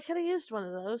 I could have used one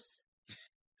of those.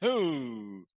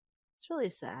 Ooh. It's really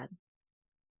sad.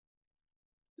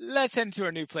 Let's head into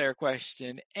our new player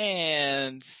question.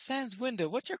 And Sans Window,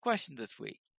 what's your question this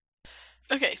week?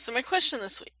 Okay, so my question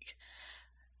this week.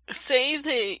 Say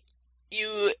that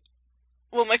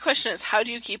my question is, how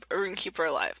do you keep a Runekeeper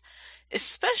alive?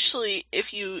 Especially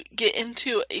if you get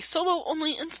into a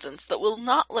solo-only instance that will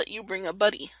not let you bring a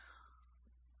buddy.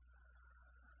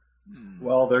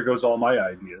 Well, there goes all my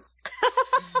ideas.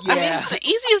 Yeah. I mean, the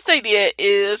easiest idea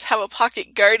is have a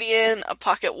pocket guardian, a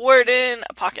pocket warden,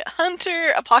 a pocket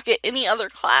hunter, a pocket any other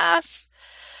class.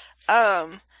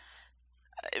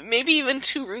 Maybe even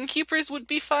 2 runekeepers would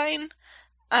be fine.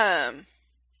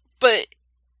 But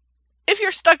if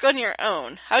you're stuck on your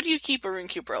own, how do you keep a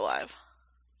runekeeper alive?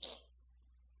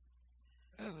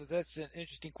 Oh, that's an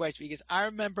interesting question, because I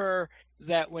remember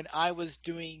that when I was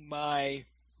doing my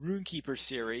Runekeeper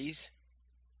series,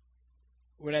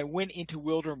 when I went into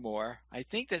Wildermore, I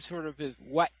think that sort of is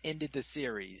what ended the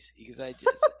series, because I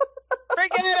just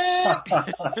forget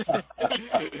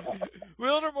it.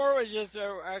 Wildermore was just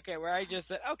okay, where I just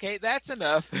said, okay, that's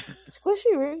enough.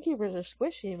 Squishy Runekeepers are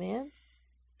squishy, man.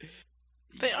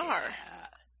 They are.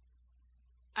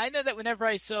 I know that whenever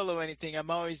I solo anything,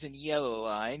 I'm always in yellow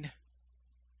line.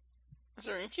 Is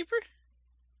it a Runekeeper?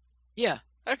 Yeah.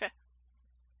 Okay.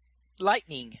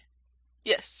 Lightning.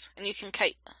 Yes, and you can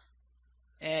kite.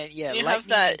 And yeah, you lightning have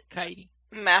that and kiting.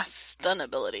 Mass stun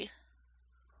ability.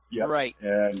 Yep. Right.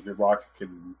 And your rock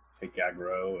can take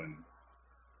aggro, and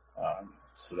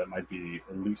so that might be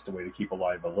at least a way to keep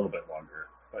alive a little bit longer.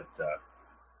 But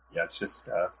yeah, it's just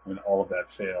when all of that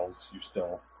fails, you're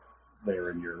still there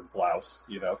in your blouse,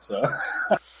 so...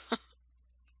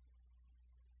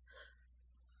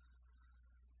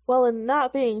 Well, and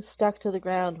not being stuck to the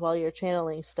ground while you're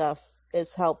channeling stuff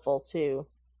is helpful, too.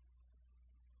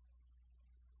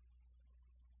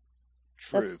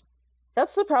 True.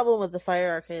 That's the problem with the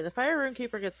Fire Arcade. The Fire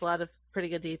Runekeeper gets a lot of pretty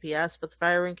good DPS, but the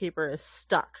Fire Runekeeper is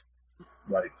stuck.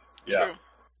 Right, yeah. True.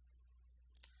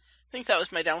 I think that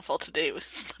was my downfall today,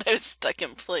 was that I was stuck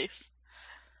in place.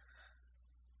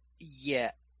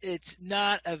 Yeah, it's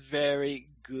not a very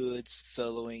good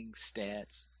soloing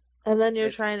stance. And then you're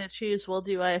trying to choose, well,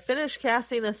 do I finish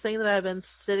casting this thing that I've been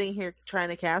sitting here trying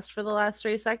to cast for the last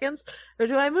 3 seconds? Or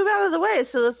do I move out of the way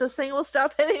so that this thing will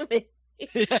stop hitting me?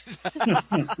 Yes.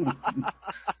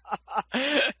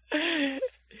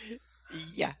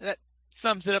 Yeah, that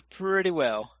sums it up pretty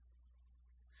well.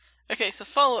 Okay, so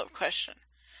follow-up question.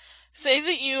 Say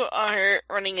that you are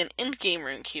running an in-game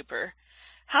runekeeper.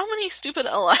 How many stupid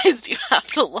allies do you have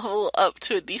to level up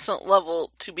to a decent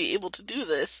level to be able to do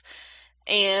this?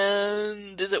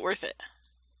 And is it worth it?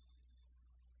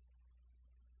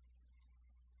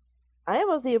 I am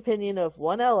of the opinion of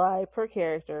one ally per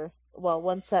character. Well,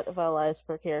 one set of allies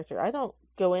per character. I don't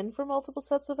go in for multiple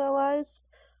sets of allies,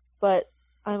 but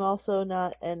I'm also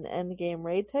not an endgame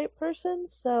raid type person,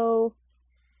 so...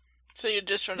 So you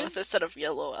just run with a set of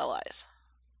yellow allies.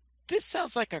 This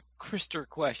sounds like a Krister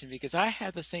question, because I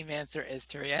have the same answer as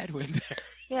Terry Adwin there.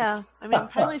 Yeah, I mean,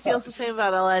 Pineley feels the same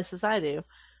about allies as I do.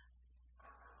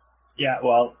 Yeah,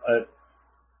 well,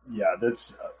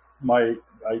 that's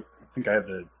I think I have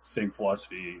the same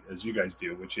philosophy as you guys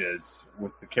do, which is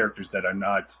with the characters that I'm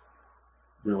not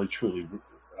really truly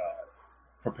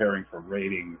preparing for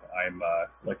raiding. I'm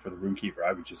like for the Runekeeper,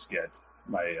 I would just get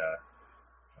my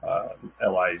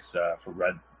allies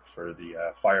for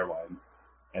the fire line,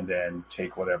 and then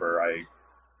take whatever I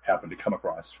happen to come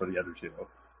across for the other two,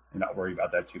 and not worry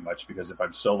about that too much. Because if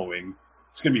I'm soloing,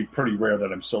 it's going to be pretty rare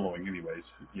that I'm soloing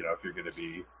anyways. You know, if you're going to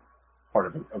be part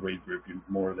of a raid group, you're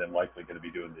more than likely going to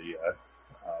be doing the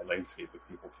landscape with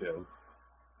people too.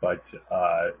 But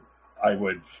I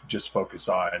would just focus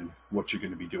on what you're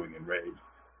going to be doing in raid.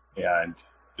 And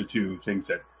the two things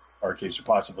that arcades are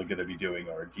possibly going to be doing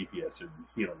are DPS and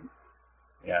healing.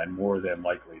 And more than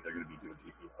likely, they're going to be doing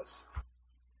DPS.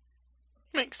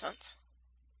 Makes sense.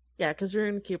 Yeah, because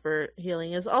Runekeeper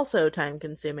healing is also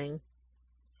time-consuming.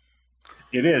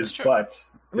 It is, but...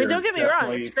 I mean, don't get me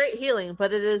wrong, it's great healing,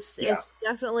 but it's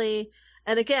definitely...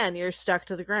 And again, you're stuck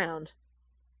to the ground.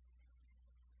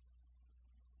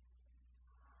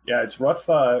 Yeah, it's rough.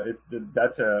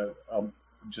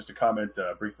 Just a comment,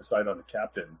 brief aside on the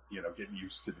captain, getting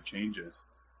used to the changes.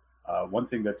 One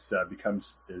thing that's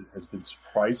has been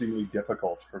surprisingly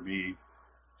difficult for me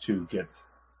to get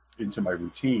into my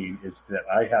routine is that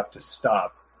I have to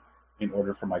stop in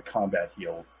order for my combat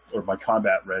heal or my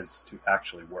combat res to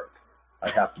actually work. I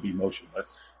have to be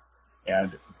motionless.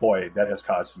 And boy, that has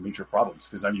caused some major problems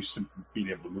because I'm used to being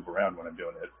able to move around when I'm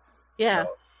doing it. Yeah.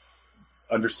 So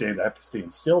understand I have to stay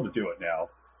still to do it now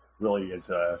really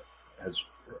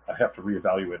I have to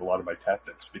reevaluate a lot of my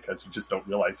tactics because you just don't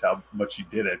realize how much you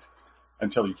did it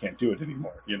until you can't do it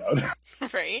anymore,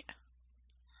 Right.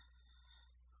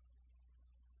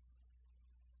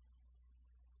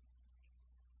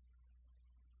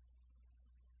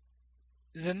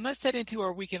 Then let's head into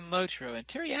our weekend LOTRO. And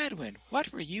Terry Adwin,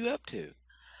 what were you up to?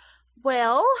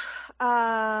 Well,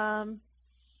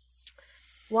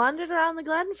 wandered around the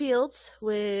Gladden Fields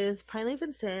with Pineleaf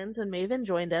and Sands, and Maven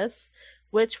joined us,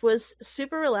 which was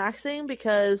super relaxing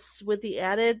because with the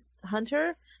added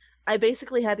hunter, I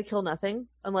basically had to kill nothing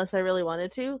unless I really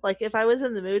wanted to. Like, if I was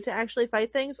in the mood to actually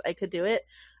fight things, I could do it.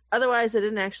 Otherwise, I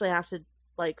didn't actually have to,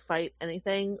 fight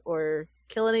anything or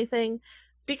kill anything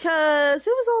because it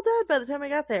was all dead by the time I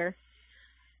got there.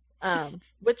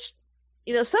 Which,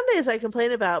 some days I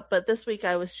complain about, but this week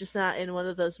I was just not in one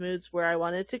of those moods where I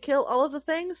wanted to kill all of the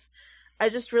things. I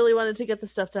just really wanted to get the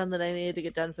stuff done that I needed to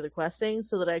get done for the questing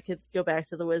so that I could go back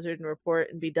to the wizard and report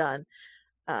and be done.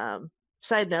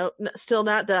 Side note, still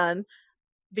not done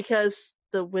because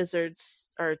the wizards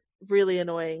are really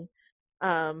annoying.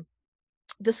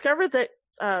 Discovered that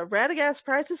Radagast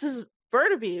practices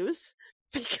bird abuse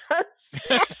because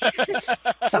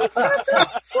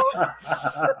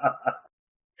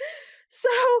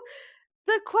so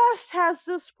the quest has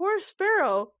this poor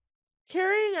sparrow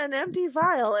carrying an empty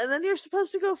vial, and then you're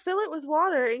supposed to go fill it with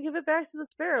water and give it back to the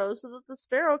sparrow so that the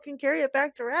sparrow can carry it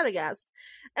back to Radagast.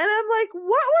 And I'm like, what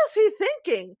was he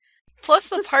thinking? Plus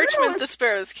the parchment the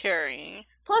sparrow's carrying.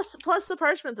 Plus the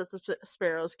parchment that the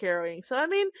sparrow's carrying. So, I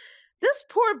mean, this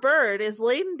poor bird is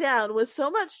laden down with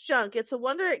so much junk, it's a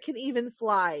wonder it can even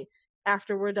fly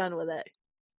after we're done with it.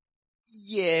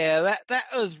 Yeah, that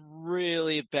was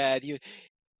really bad.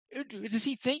 Does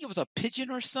he think it was a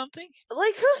pigeon or something?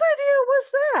 Like, whose idea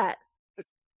was that?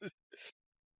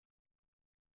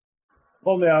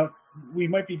 Well, now, we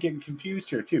might be getting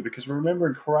confused here, too, because remember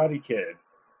in Karate Kid,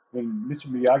 when Mr.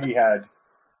 Miyagi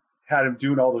had him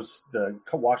doing all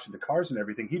washing the cars and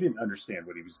everything, he didn't understand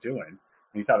what he was doing, and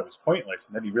he thought it was pointless,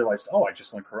 and then he realized, oh, I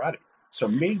just learned karate. So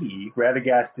maybe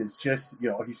Radagast is just,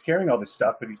 he's carrying all this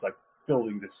stuff, but he's,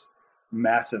 building this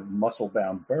massive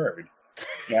muscle-bound bird,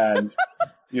 and...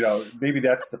 maybe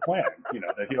that's the plan.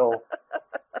 That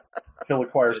he'll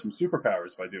acquire some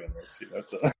superpowers by doing this.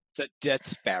 It's a death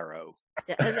sparrow.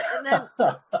 Yeah, and then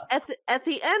at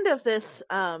the end of this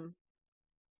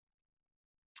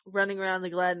running around the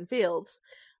Gladden Fields,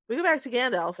 we go back to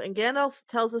Gandalf, and Gandalf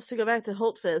tells us to go back to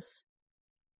Holtfist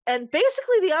And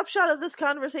basically the upshot of this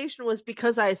conversation was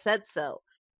because I said so.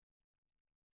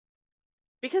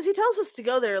 Because he tells us to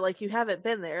go there like you haven't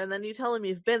been there, and then you tell him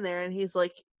you've been there, and he's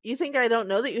like, you think I don't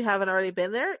know that you haven't already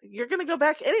been there? You're going to go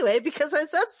back anyway because I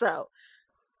said so.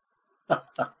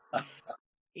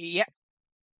 Yep.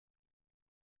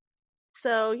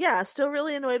 So, yeah, still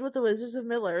really annoyed with the Wizards of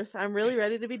Middle-earth. I'm really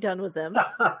ready to be done with them.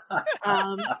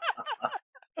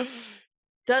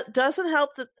 Doesn't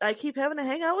help that I keep having to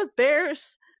hang out with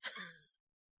bears.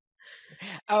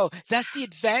 Oh, that's the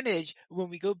advantage when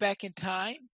we go back in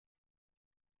time.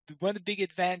 One of the big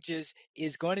advantages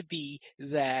is going to be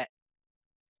that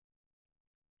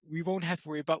we won't have to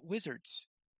worry about wizards.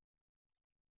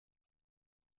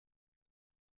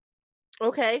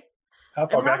 Okay. How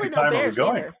far back in time are we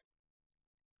going? Either.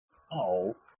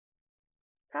 Oh.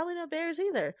 Probably no bears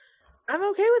either. I'm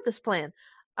okay with this plan.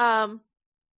 And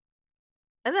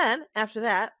then, after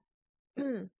that, I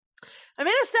made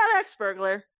a Stout Axe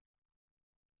burglar.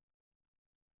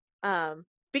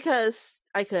 Because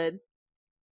I could.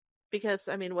 Because,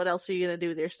 I mean, what else are you going to do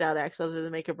with your Stout Axe other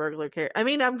than make a burglar character? I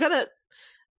mean,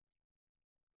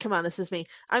 come on, this is me.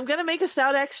 I'm going to make a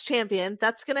Stout Axe champion.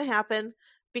 That's going to happen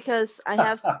because I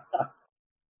have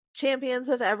champions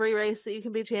of every race that you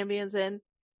can be champions in.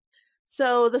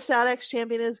 So the Stout Axe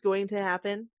champion is going to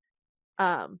happen.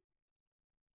 But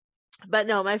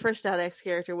no, my first Stout Axe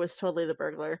character was totally the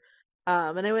burglar.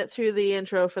 And I went through the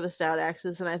intro for the Stout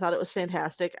Axes and I thought it was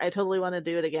fantastic. I totally want to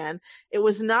do it again. It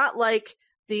was not like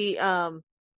the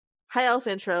High Elf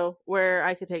intro where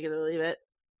I could take it or leave it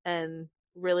and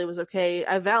really was okay.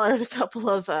 I valored a couple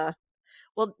of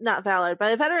well, not valored, but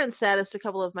I veteran status a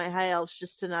couple of my High Elves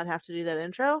just to not have to do that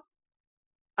intro.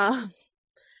 I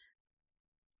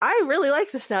really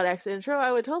like the Stout Axe intro.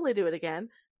 I would totally do it again.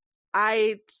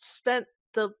 I spent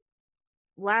the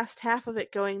last half of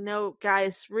it going, no,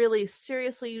 guys, really,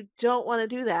 seriously, you don't want to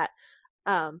do that.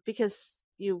 Because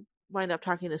you wind up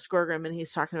talking to Skorgrim and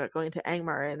he's talking about going to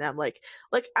Angmar and I'm like,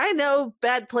 I know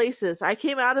bad places. I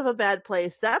came out of a bad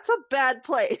place. That's a bad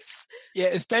place. Yeah,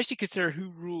 especially consider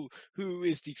who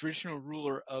is the traditional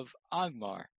ruler of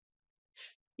Angmar.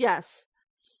 Yes.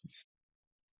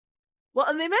 Well,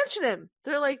 and they mention him.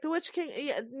 They're like, the Witch King.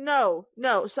 Yeah, no.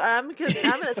 So I'm going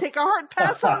to take a hard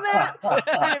pass on that.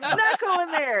 I'm not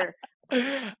going there.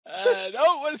 I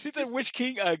don't want to see the Witch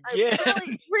King again.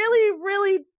 I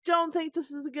really don't think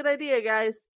this is a good idea,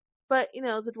 guys. But,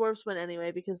 the dwarves went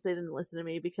anyway because they didn't listen to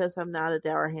me because I'm not a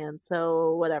dour hand,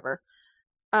 so whatever.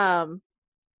 But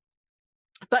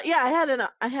yeah,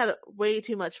 I had way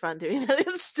too much fun doing that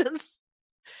instance.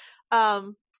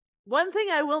 One thing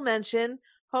I will mention,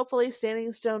 hopefully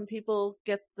Standing Stone people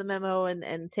get the memo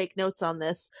and take notes on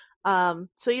this. So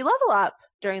you level up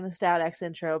during the Stout Axe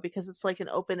intro because it's like an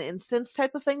open instance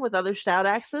type of thing with other Stout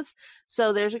Axes.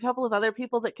 So there's a couple of other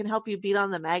people that can help you beat on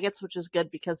the maggots, which is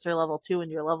good because they're level 2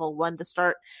 and you're level 1 to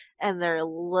start, and they're a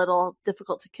little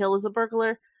difficult to kill as a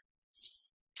burglar.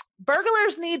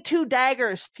 Burglars need 2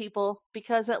 daggers, people,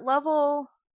 because at level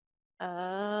 3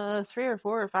 or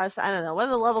 4 or 5, I don't know, one of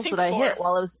the levels that I hit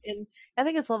while I was in, I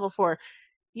think it's level 4.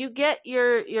 You get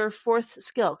your 4th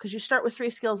skill, because you start with 3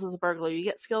 skills as a burglar. You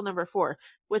get skill number 4,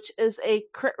 which is a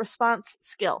crit response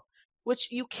skill, which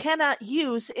you cannot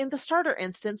use in the starter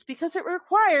instance because it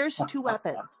requires 2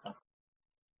 weapons.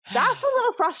 That's a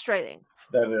little frustrating.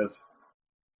 That is.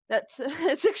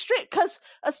 It's extreme, because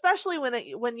especially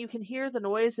when you can hear the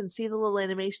noise and see the little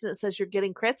animation that says you're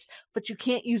getting crits, but you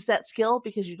can't use that skill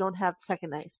because you don't have the second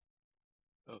knife.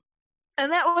 Oh.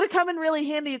 And that would have come in really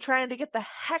handy trying to get the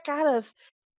heck out of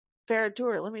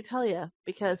Barad-dûr, let me tell you,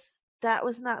 because that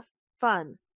was not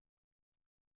fun.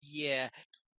 Yeah.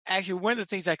 Actually, one of the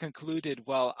things I concluded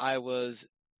while I was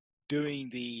doing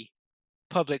the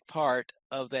public part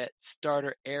of that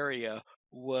starter area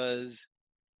was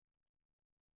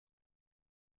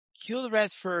kill the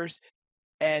rats first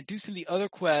and do some of the other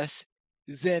quests.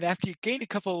 Then after you gain a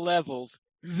couple of levels,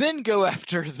 then go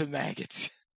after the maggots.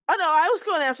 Oh no, I was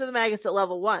going after the maggots at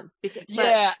level 1.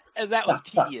 Yeah, that was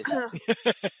tedious.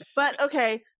 But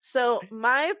okay, so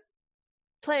my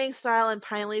playing style and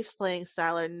Pine Leaf's playing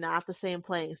style are not the same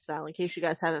playing style, in case you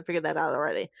guys haven't figured that out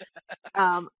already.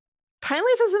 Pine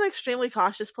Leaf is an extremely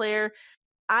cautious player.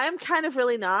 I'm kind of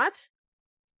really not.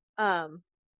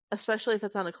 Especially if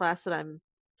it's on a class that I'm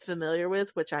familiar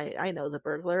with, which I know the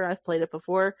burglar. I've played it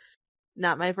before.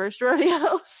 Not my first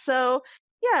rodeo. So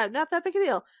yeah, not that big a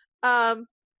deal.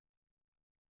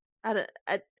 I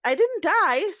didn't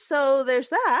die, so there's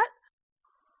that.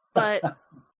 But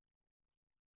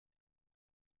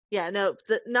yeah, no,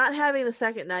 not having the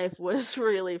second knife was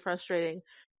really frustrating.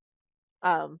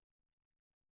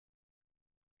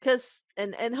 Because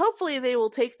and hopefully they will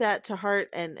take that to heart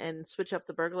and switch up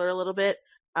the burglar a little bit.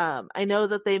 I know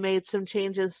that they made some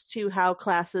changes to how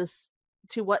classes,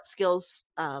 to what skills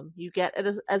you get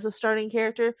as a starting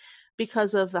character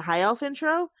because of the high elf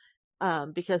intro.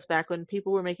 Because back when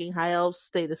people were making high elves,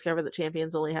 they discovered that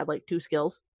champions only had like 2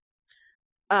 skills.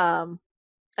 And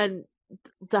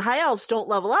the high elves don't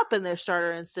level up in their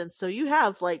starter instance, so you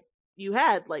had like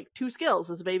 2 skills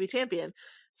as a baby champion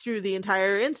through the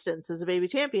entire instance as a baby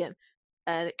champion,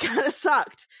 and it kind of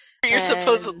sucked. You're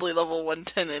supposedly level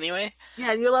 110 anyway.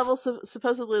 Yeah, and you're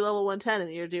supposedly level 110,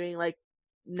 and you're doing like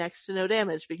next to no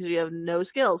damage because you have no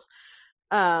skills.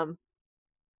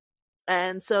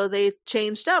 And so they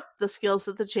changed up the skills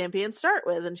that the champions start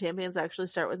with, and champions actually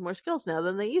start with more skills now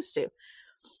than they used to.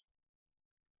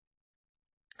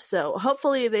 So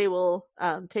hopefully they will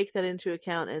take that into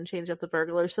account and change up the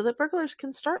burglars so that burglars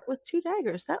can start with 2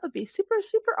 daggers. That would be super,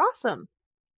 super awesome.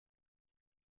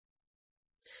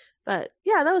 But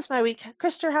yeah, that was my week.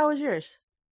 Krister, how was yours?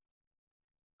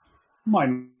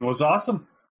 Mine was awesome.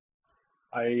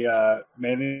 I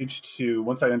managed to,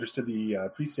 once I understood the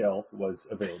pre-sale was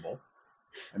available,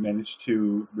 I managed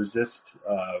to resist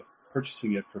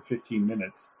purchasing it for 15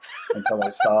 minutes until I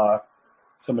saw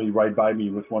somebody ride by me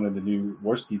with one of the new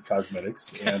Warsteed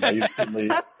cosmetics, and I instantly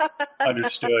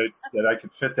understood that I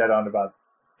could fit that on about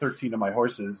 13 of my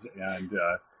horses, and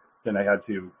then I had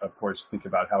to, of course, think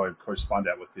about how I'd correspond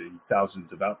that with the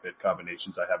thousands of outfit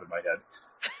combinations I have in my head.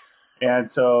 And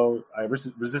so I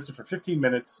resisted for 15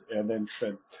 minutes and then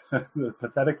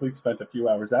pathetically spent a few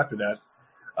hours after that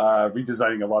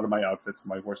redesigning a lot of my outfits and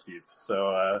my horse deeds.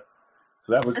 So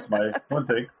that was my one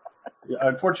thing.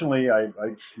 Unfortunately, I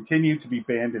continue to be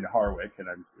banned in Harwick, and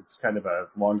it's kind of a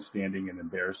long-standing and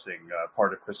embarrassing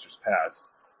part of Krister's past.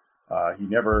 He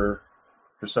never,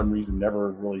 for some reason,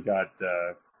 never really got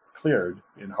cleared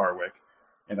in Harwick,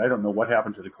 and I don't know what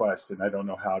happened to the quest, and I don't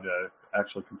know how to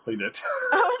actually complete it.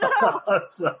 Oh,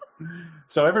 no.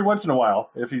 So every once in a while,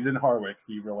 if he's in Harwick,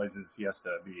 he realizes he has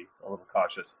to be a little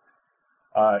cautious.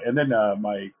 And then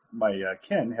my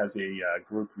Ken has a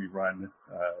group we run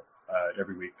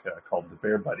every week called the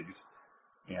Bear Buddies,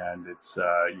 and it's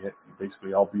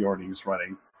basically all Bjornings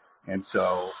running. And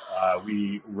so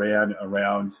we ran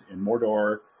around in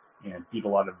Mordor and beat a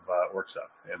lot of orcs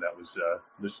up, and that was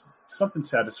there's something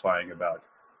satisfying about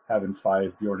having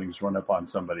 5 Bjornings run up on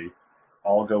somebody,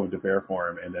 all go into bear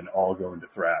form, and then all go into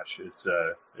thrash. It's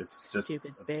just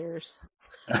stupid bears.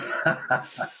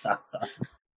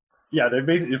 Yeah, they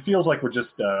basically, it feels like we're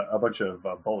just a bunch of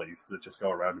bullies that just go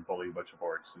around and bully a bunch of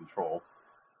orcs and trolls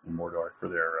in Mordor for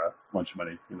their lunch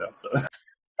money, So.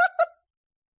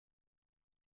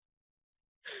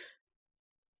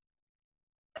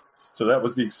 So that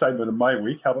was the excitement of my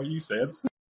week. How about you, Sans?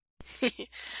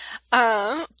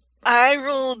 I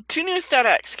rolled 2 new Stout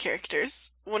Axe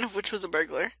characters, one of which was a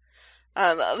burglar,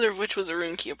 the other of which was a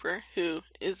runekeeper, who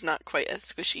is not quite as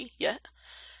squishy yet.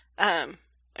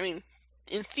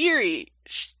 In theory,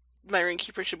 my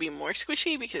runekeeper should be more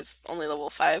squishy because only level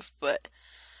 5, but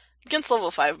against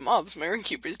level 5 mobs, my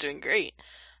runekeeper is doing great.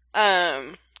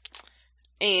 And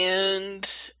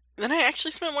then I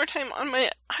actually spent more time on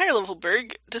my higher level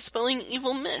burg dispelling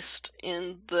evil mist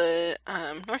in the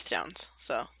North Downs,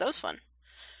 so that was fun.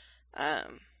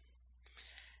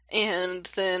 And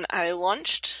then I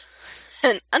launched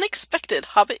an unexpected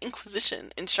Hobbit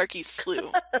Inquisition in Sharky's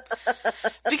Slough.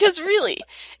 Because really,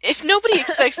 if nobody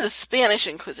expects the Spanish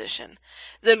Inquisition,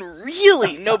 then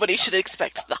really nobody should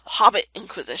expect the Hobbit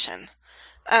Inquisition.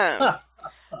 I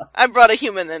brought a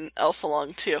human and elf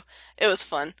along too. It was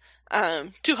fun.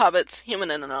 2 hobbits, human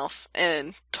and an elf,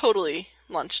 and totally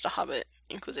launched a Hobbit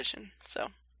Inquisition. So,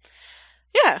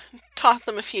 yeah, taught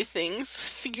them a few things,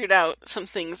 figured out some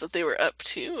things that they were up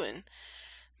to, and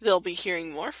they'll be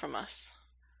hearing more from us.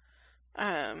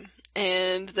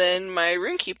 And then my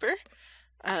runekeeper,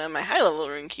 my high-level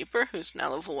runekeeper, who's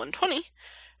now level 120,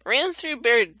 ran through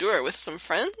Barad-dûr with some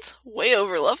friends, way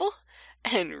over level,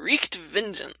 and wreaked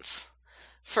vengeance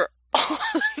for all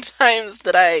the times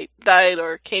that I died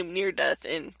or came near death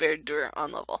in Barad-dûr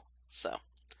on level. So,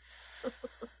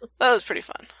 that was pretty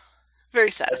fun.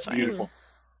 Very satisfying. That's beautiful.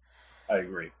 I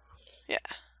agree. Yeah.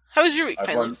 How was your week,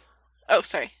 Pylon? Oh,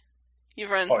 sorry.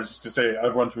 You've run... I was just going to say,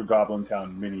 I've run through Goblin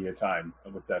Town many a time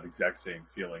with that exact same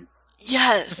feeling.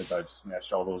 Yes! As I've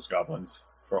smashed all those goblins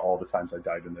for all the times I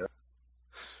died in there.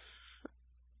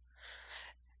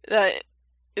 That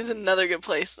is another good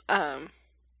place.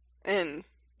 And,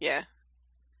 yeah.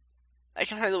 I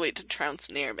can hardly wait to trounce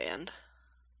Nairband.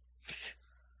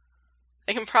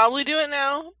 I can probably do it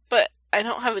now, but I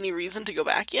don't have any reason to go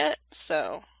back yet,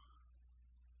 so...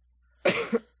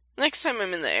 Next time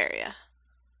I'm in the area,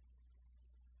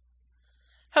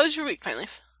 How was your week, Pine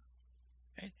Leaf?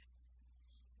 Right.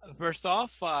 First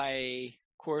off, I,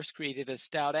 of course, created a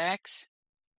stout axe.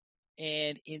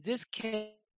 And in this case,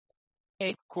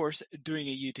 of course, doing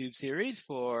a YouTube series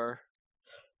for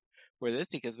this,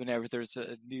 because whenever there's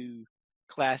a new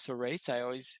class or race, I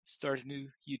always start a new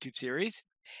YouTube series.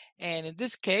 And in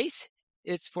this case,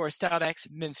 it's for a stout axe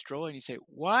minstrel. And you say,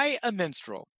 why a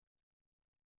minstrel?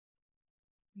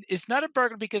 It's not a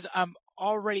burglar because I'm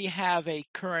already have a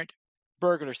current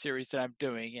burglar series that I'm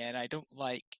doing, and I don't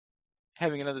like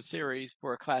having another series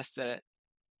for a class that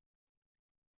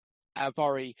I've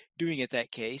already doing in that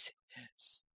case.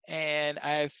 And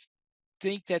I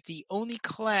think that the only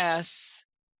class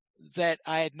that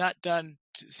I had not done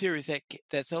series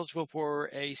that's eligible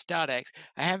for a stout axe,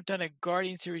 I haven't done a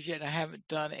guardian series yet, and I haven't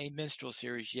done a minstrel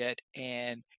series yet.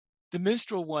 And the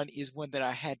minstrel one is one that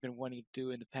I had been wanting to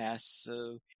do in the past,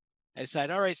 so I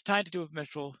decided, all right, it's time to do a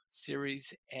minstrel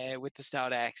series with the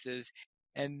stout axes.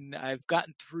 And I've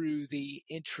gotten through the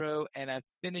intro, and I've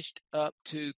finished up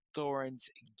to Thorin's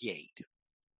Gate.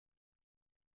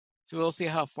 So we'll see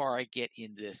how far I get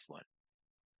in this one.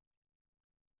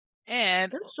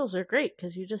 And Minstrels are great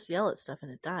because you just yell at stuff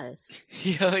and it dies.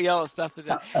 yell at stuff.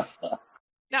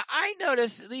 Now, I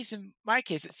noticed, at least in my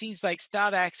case, it seems like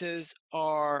stout axes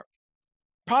are,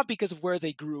 probably because of where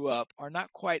they grew up, are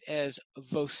not quite as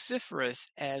vociferous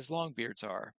as longbeards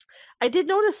are. I did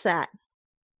notice that.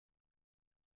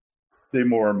 They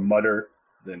more mutter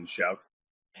than shout.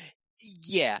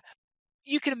 Yeah.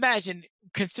 You can imagine,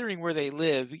 considering where they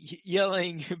live,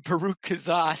 yelling Baruch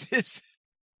Kazat is...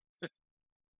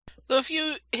 Though if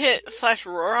you hit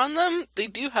 /roar on them, they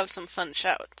do have some fun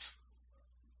shouts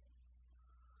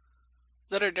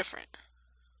that are different.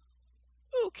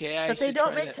 Okay, but they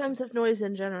don't make tons of noise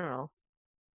in general.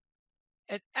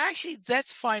 And actually,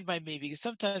 that's fine by me, because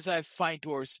sometimes I find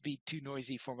dwarves to be too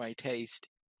noisy for my taste,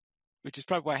 which is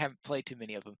probably why I haven't played too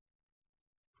many of them.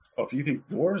 Oh, if you think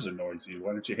dwarves are noisy,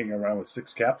 why don't you hang around with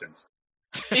 6 captains?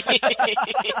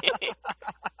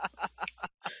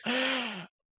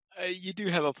 You do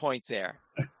have a point there.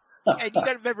 And you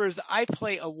got to remember, I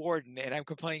play a warden, and I'm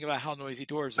complaining about how noisy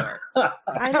dwarves are.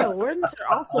 I know, wardens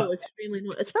are also extremely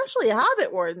noisy, especially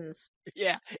Hobbit wardens.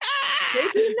 Yeah. They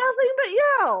do nothing but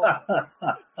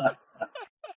yell.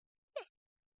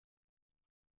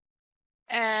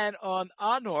 And on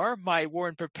Honor, my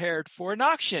warden prepared for an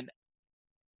auction.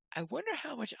 I wonder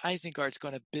how much Isengard's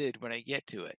going to bid when I get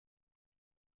to it.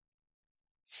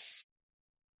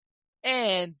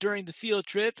 And during the field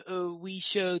trip, we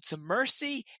showed some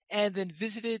mercy and then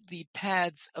visited the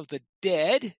paths of the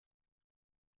dead.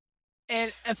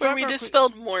 And where we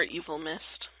dispelled more evil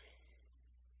mist.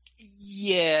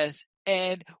 Yes.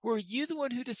 And were you the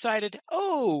one who decided,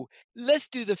 oh, let's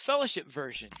do the fellowship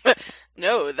version?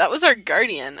 No, that was our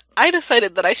guardian. I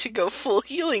decided that I should go full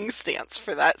healing stance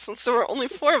for that, since there were only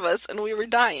 4 of us and we were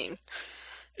dying.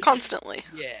 Constantly.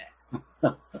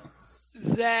 Yeah.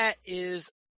 That is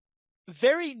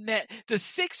very net. The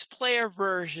 6-player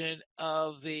version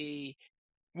of the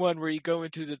one where you go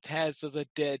into the paths of the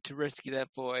dead to rescue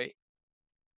that boy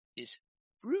is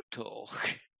brutal.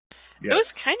 Yes. It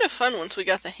was kind of fun once we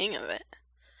got the hang of it.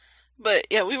 But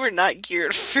yeah, we were not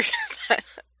geared for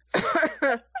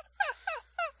that.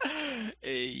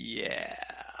 Yeah.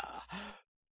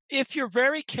 If you're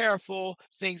very careful,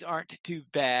 things aren't too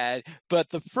bad. But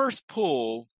the first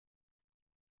pull...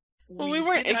 Well, we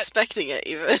weren't expecting it,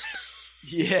 even.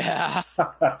 Yeah.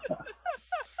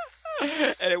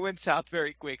 And it went south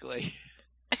very quickly.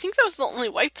 I think that was the only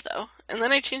wipe, though. And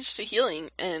then I changed to healing,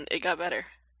 and it got better.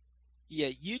 Yeah,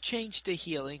 you changed to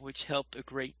healing, which helped a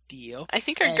great deal. I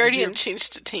think our guardian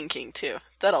changed to tanking, too.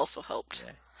 That also helped.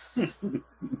 Yeah.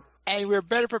 And we're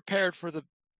better prepared for the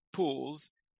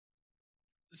pools.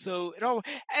 So,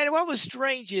 and what was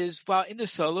strange is, while in the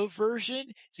solo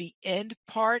version, the end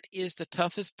part is the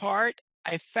toughest part,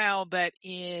 I found that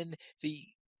in the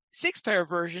 6-player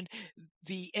version,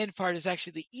 the end part is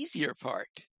actually the easier part.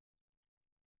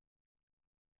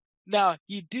 Now,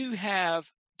 you do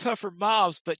have tougher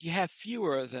mobs, but you have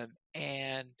fewer of them,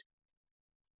 and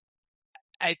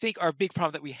I think our big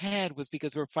problem that we had was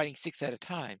because we were fighting 6 at a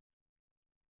time.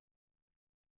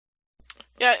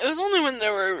 Yeah, it was only when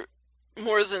there were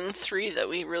more than 3 that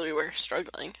we really were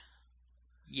struggling.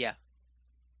 Yeah.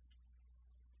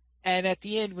 And at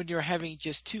the end, when you're having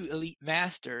just 2 elite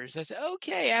masters, I said,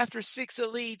 okay, after 6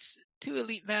 elites, 2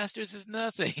 elite masters is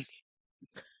nothing.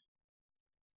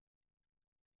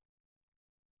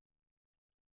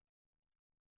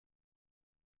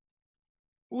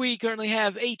 We currently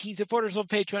have 18 supporters on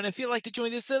Patreon. If you'd like to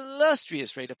join this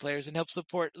illustrious rate of players and help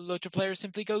support LOTRO players,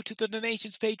 simply go to the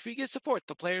donations page where you can support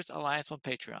the Players Alliance on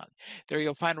Patreon. There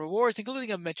you'll find rewards,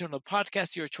 including a mention on a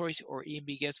podcast of your choice or even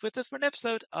be guest with us for an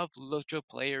episode of LOTRO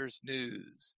Players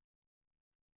News.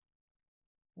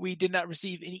 We did not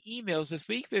receive any emails this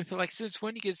week, but if you'd like to send us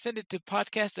one, you can send it to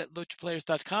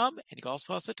podcast@LOTROplayers.com, and you can also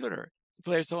follow us on Twitter. The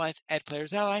Players Alliance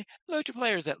 @PlayersAlly, LOTRO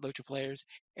Players @LOTRO Players,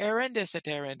 Arendis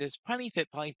 @Arendis, Pinefit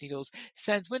Needles,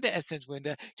 Sanswinda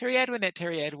 @Sanswinda, Terry Edwin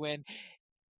 @Terry Edwin,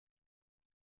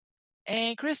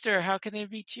 and Krister, how can they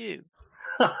reach you?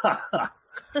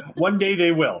 One day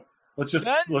they will. Let's just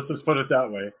put it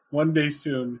that way. One day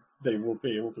soon they will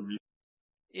be able to reach.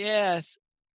 Yes.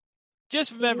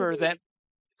 Just remember that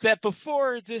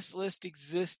before this list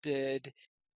existed,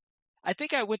 I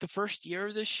think I went the first year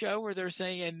of this show where they're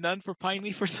saying and none for Pine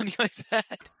Leaf or something like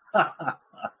that.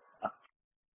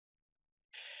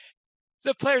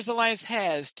 The Players Alliance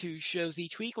has 2 shows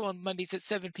each week. On Mondays at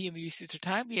 7 p.m. U.S. Eastern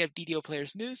Time, we have DDO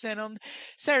Players News, and on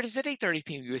Saturdays at 8:30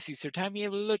 p.m. U.S. Eastern Time, we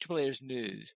have LOTRO Players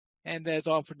News. And that's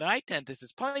all for tonight, and this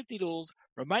is Pine Leaf Needles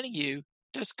reminding you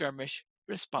to skirmish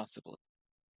responsibly.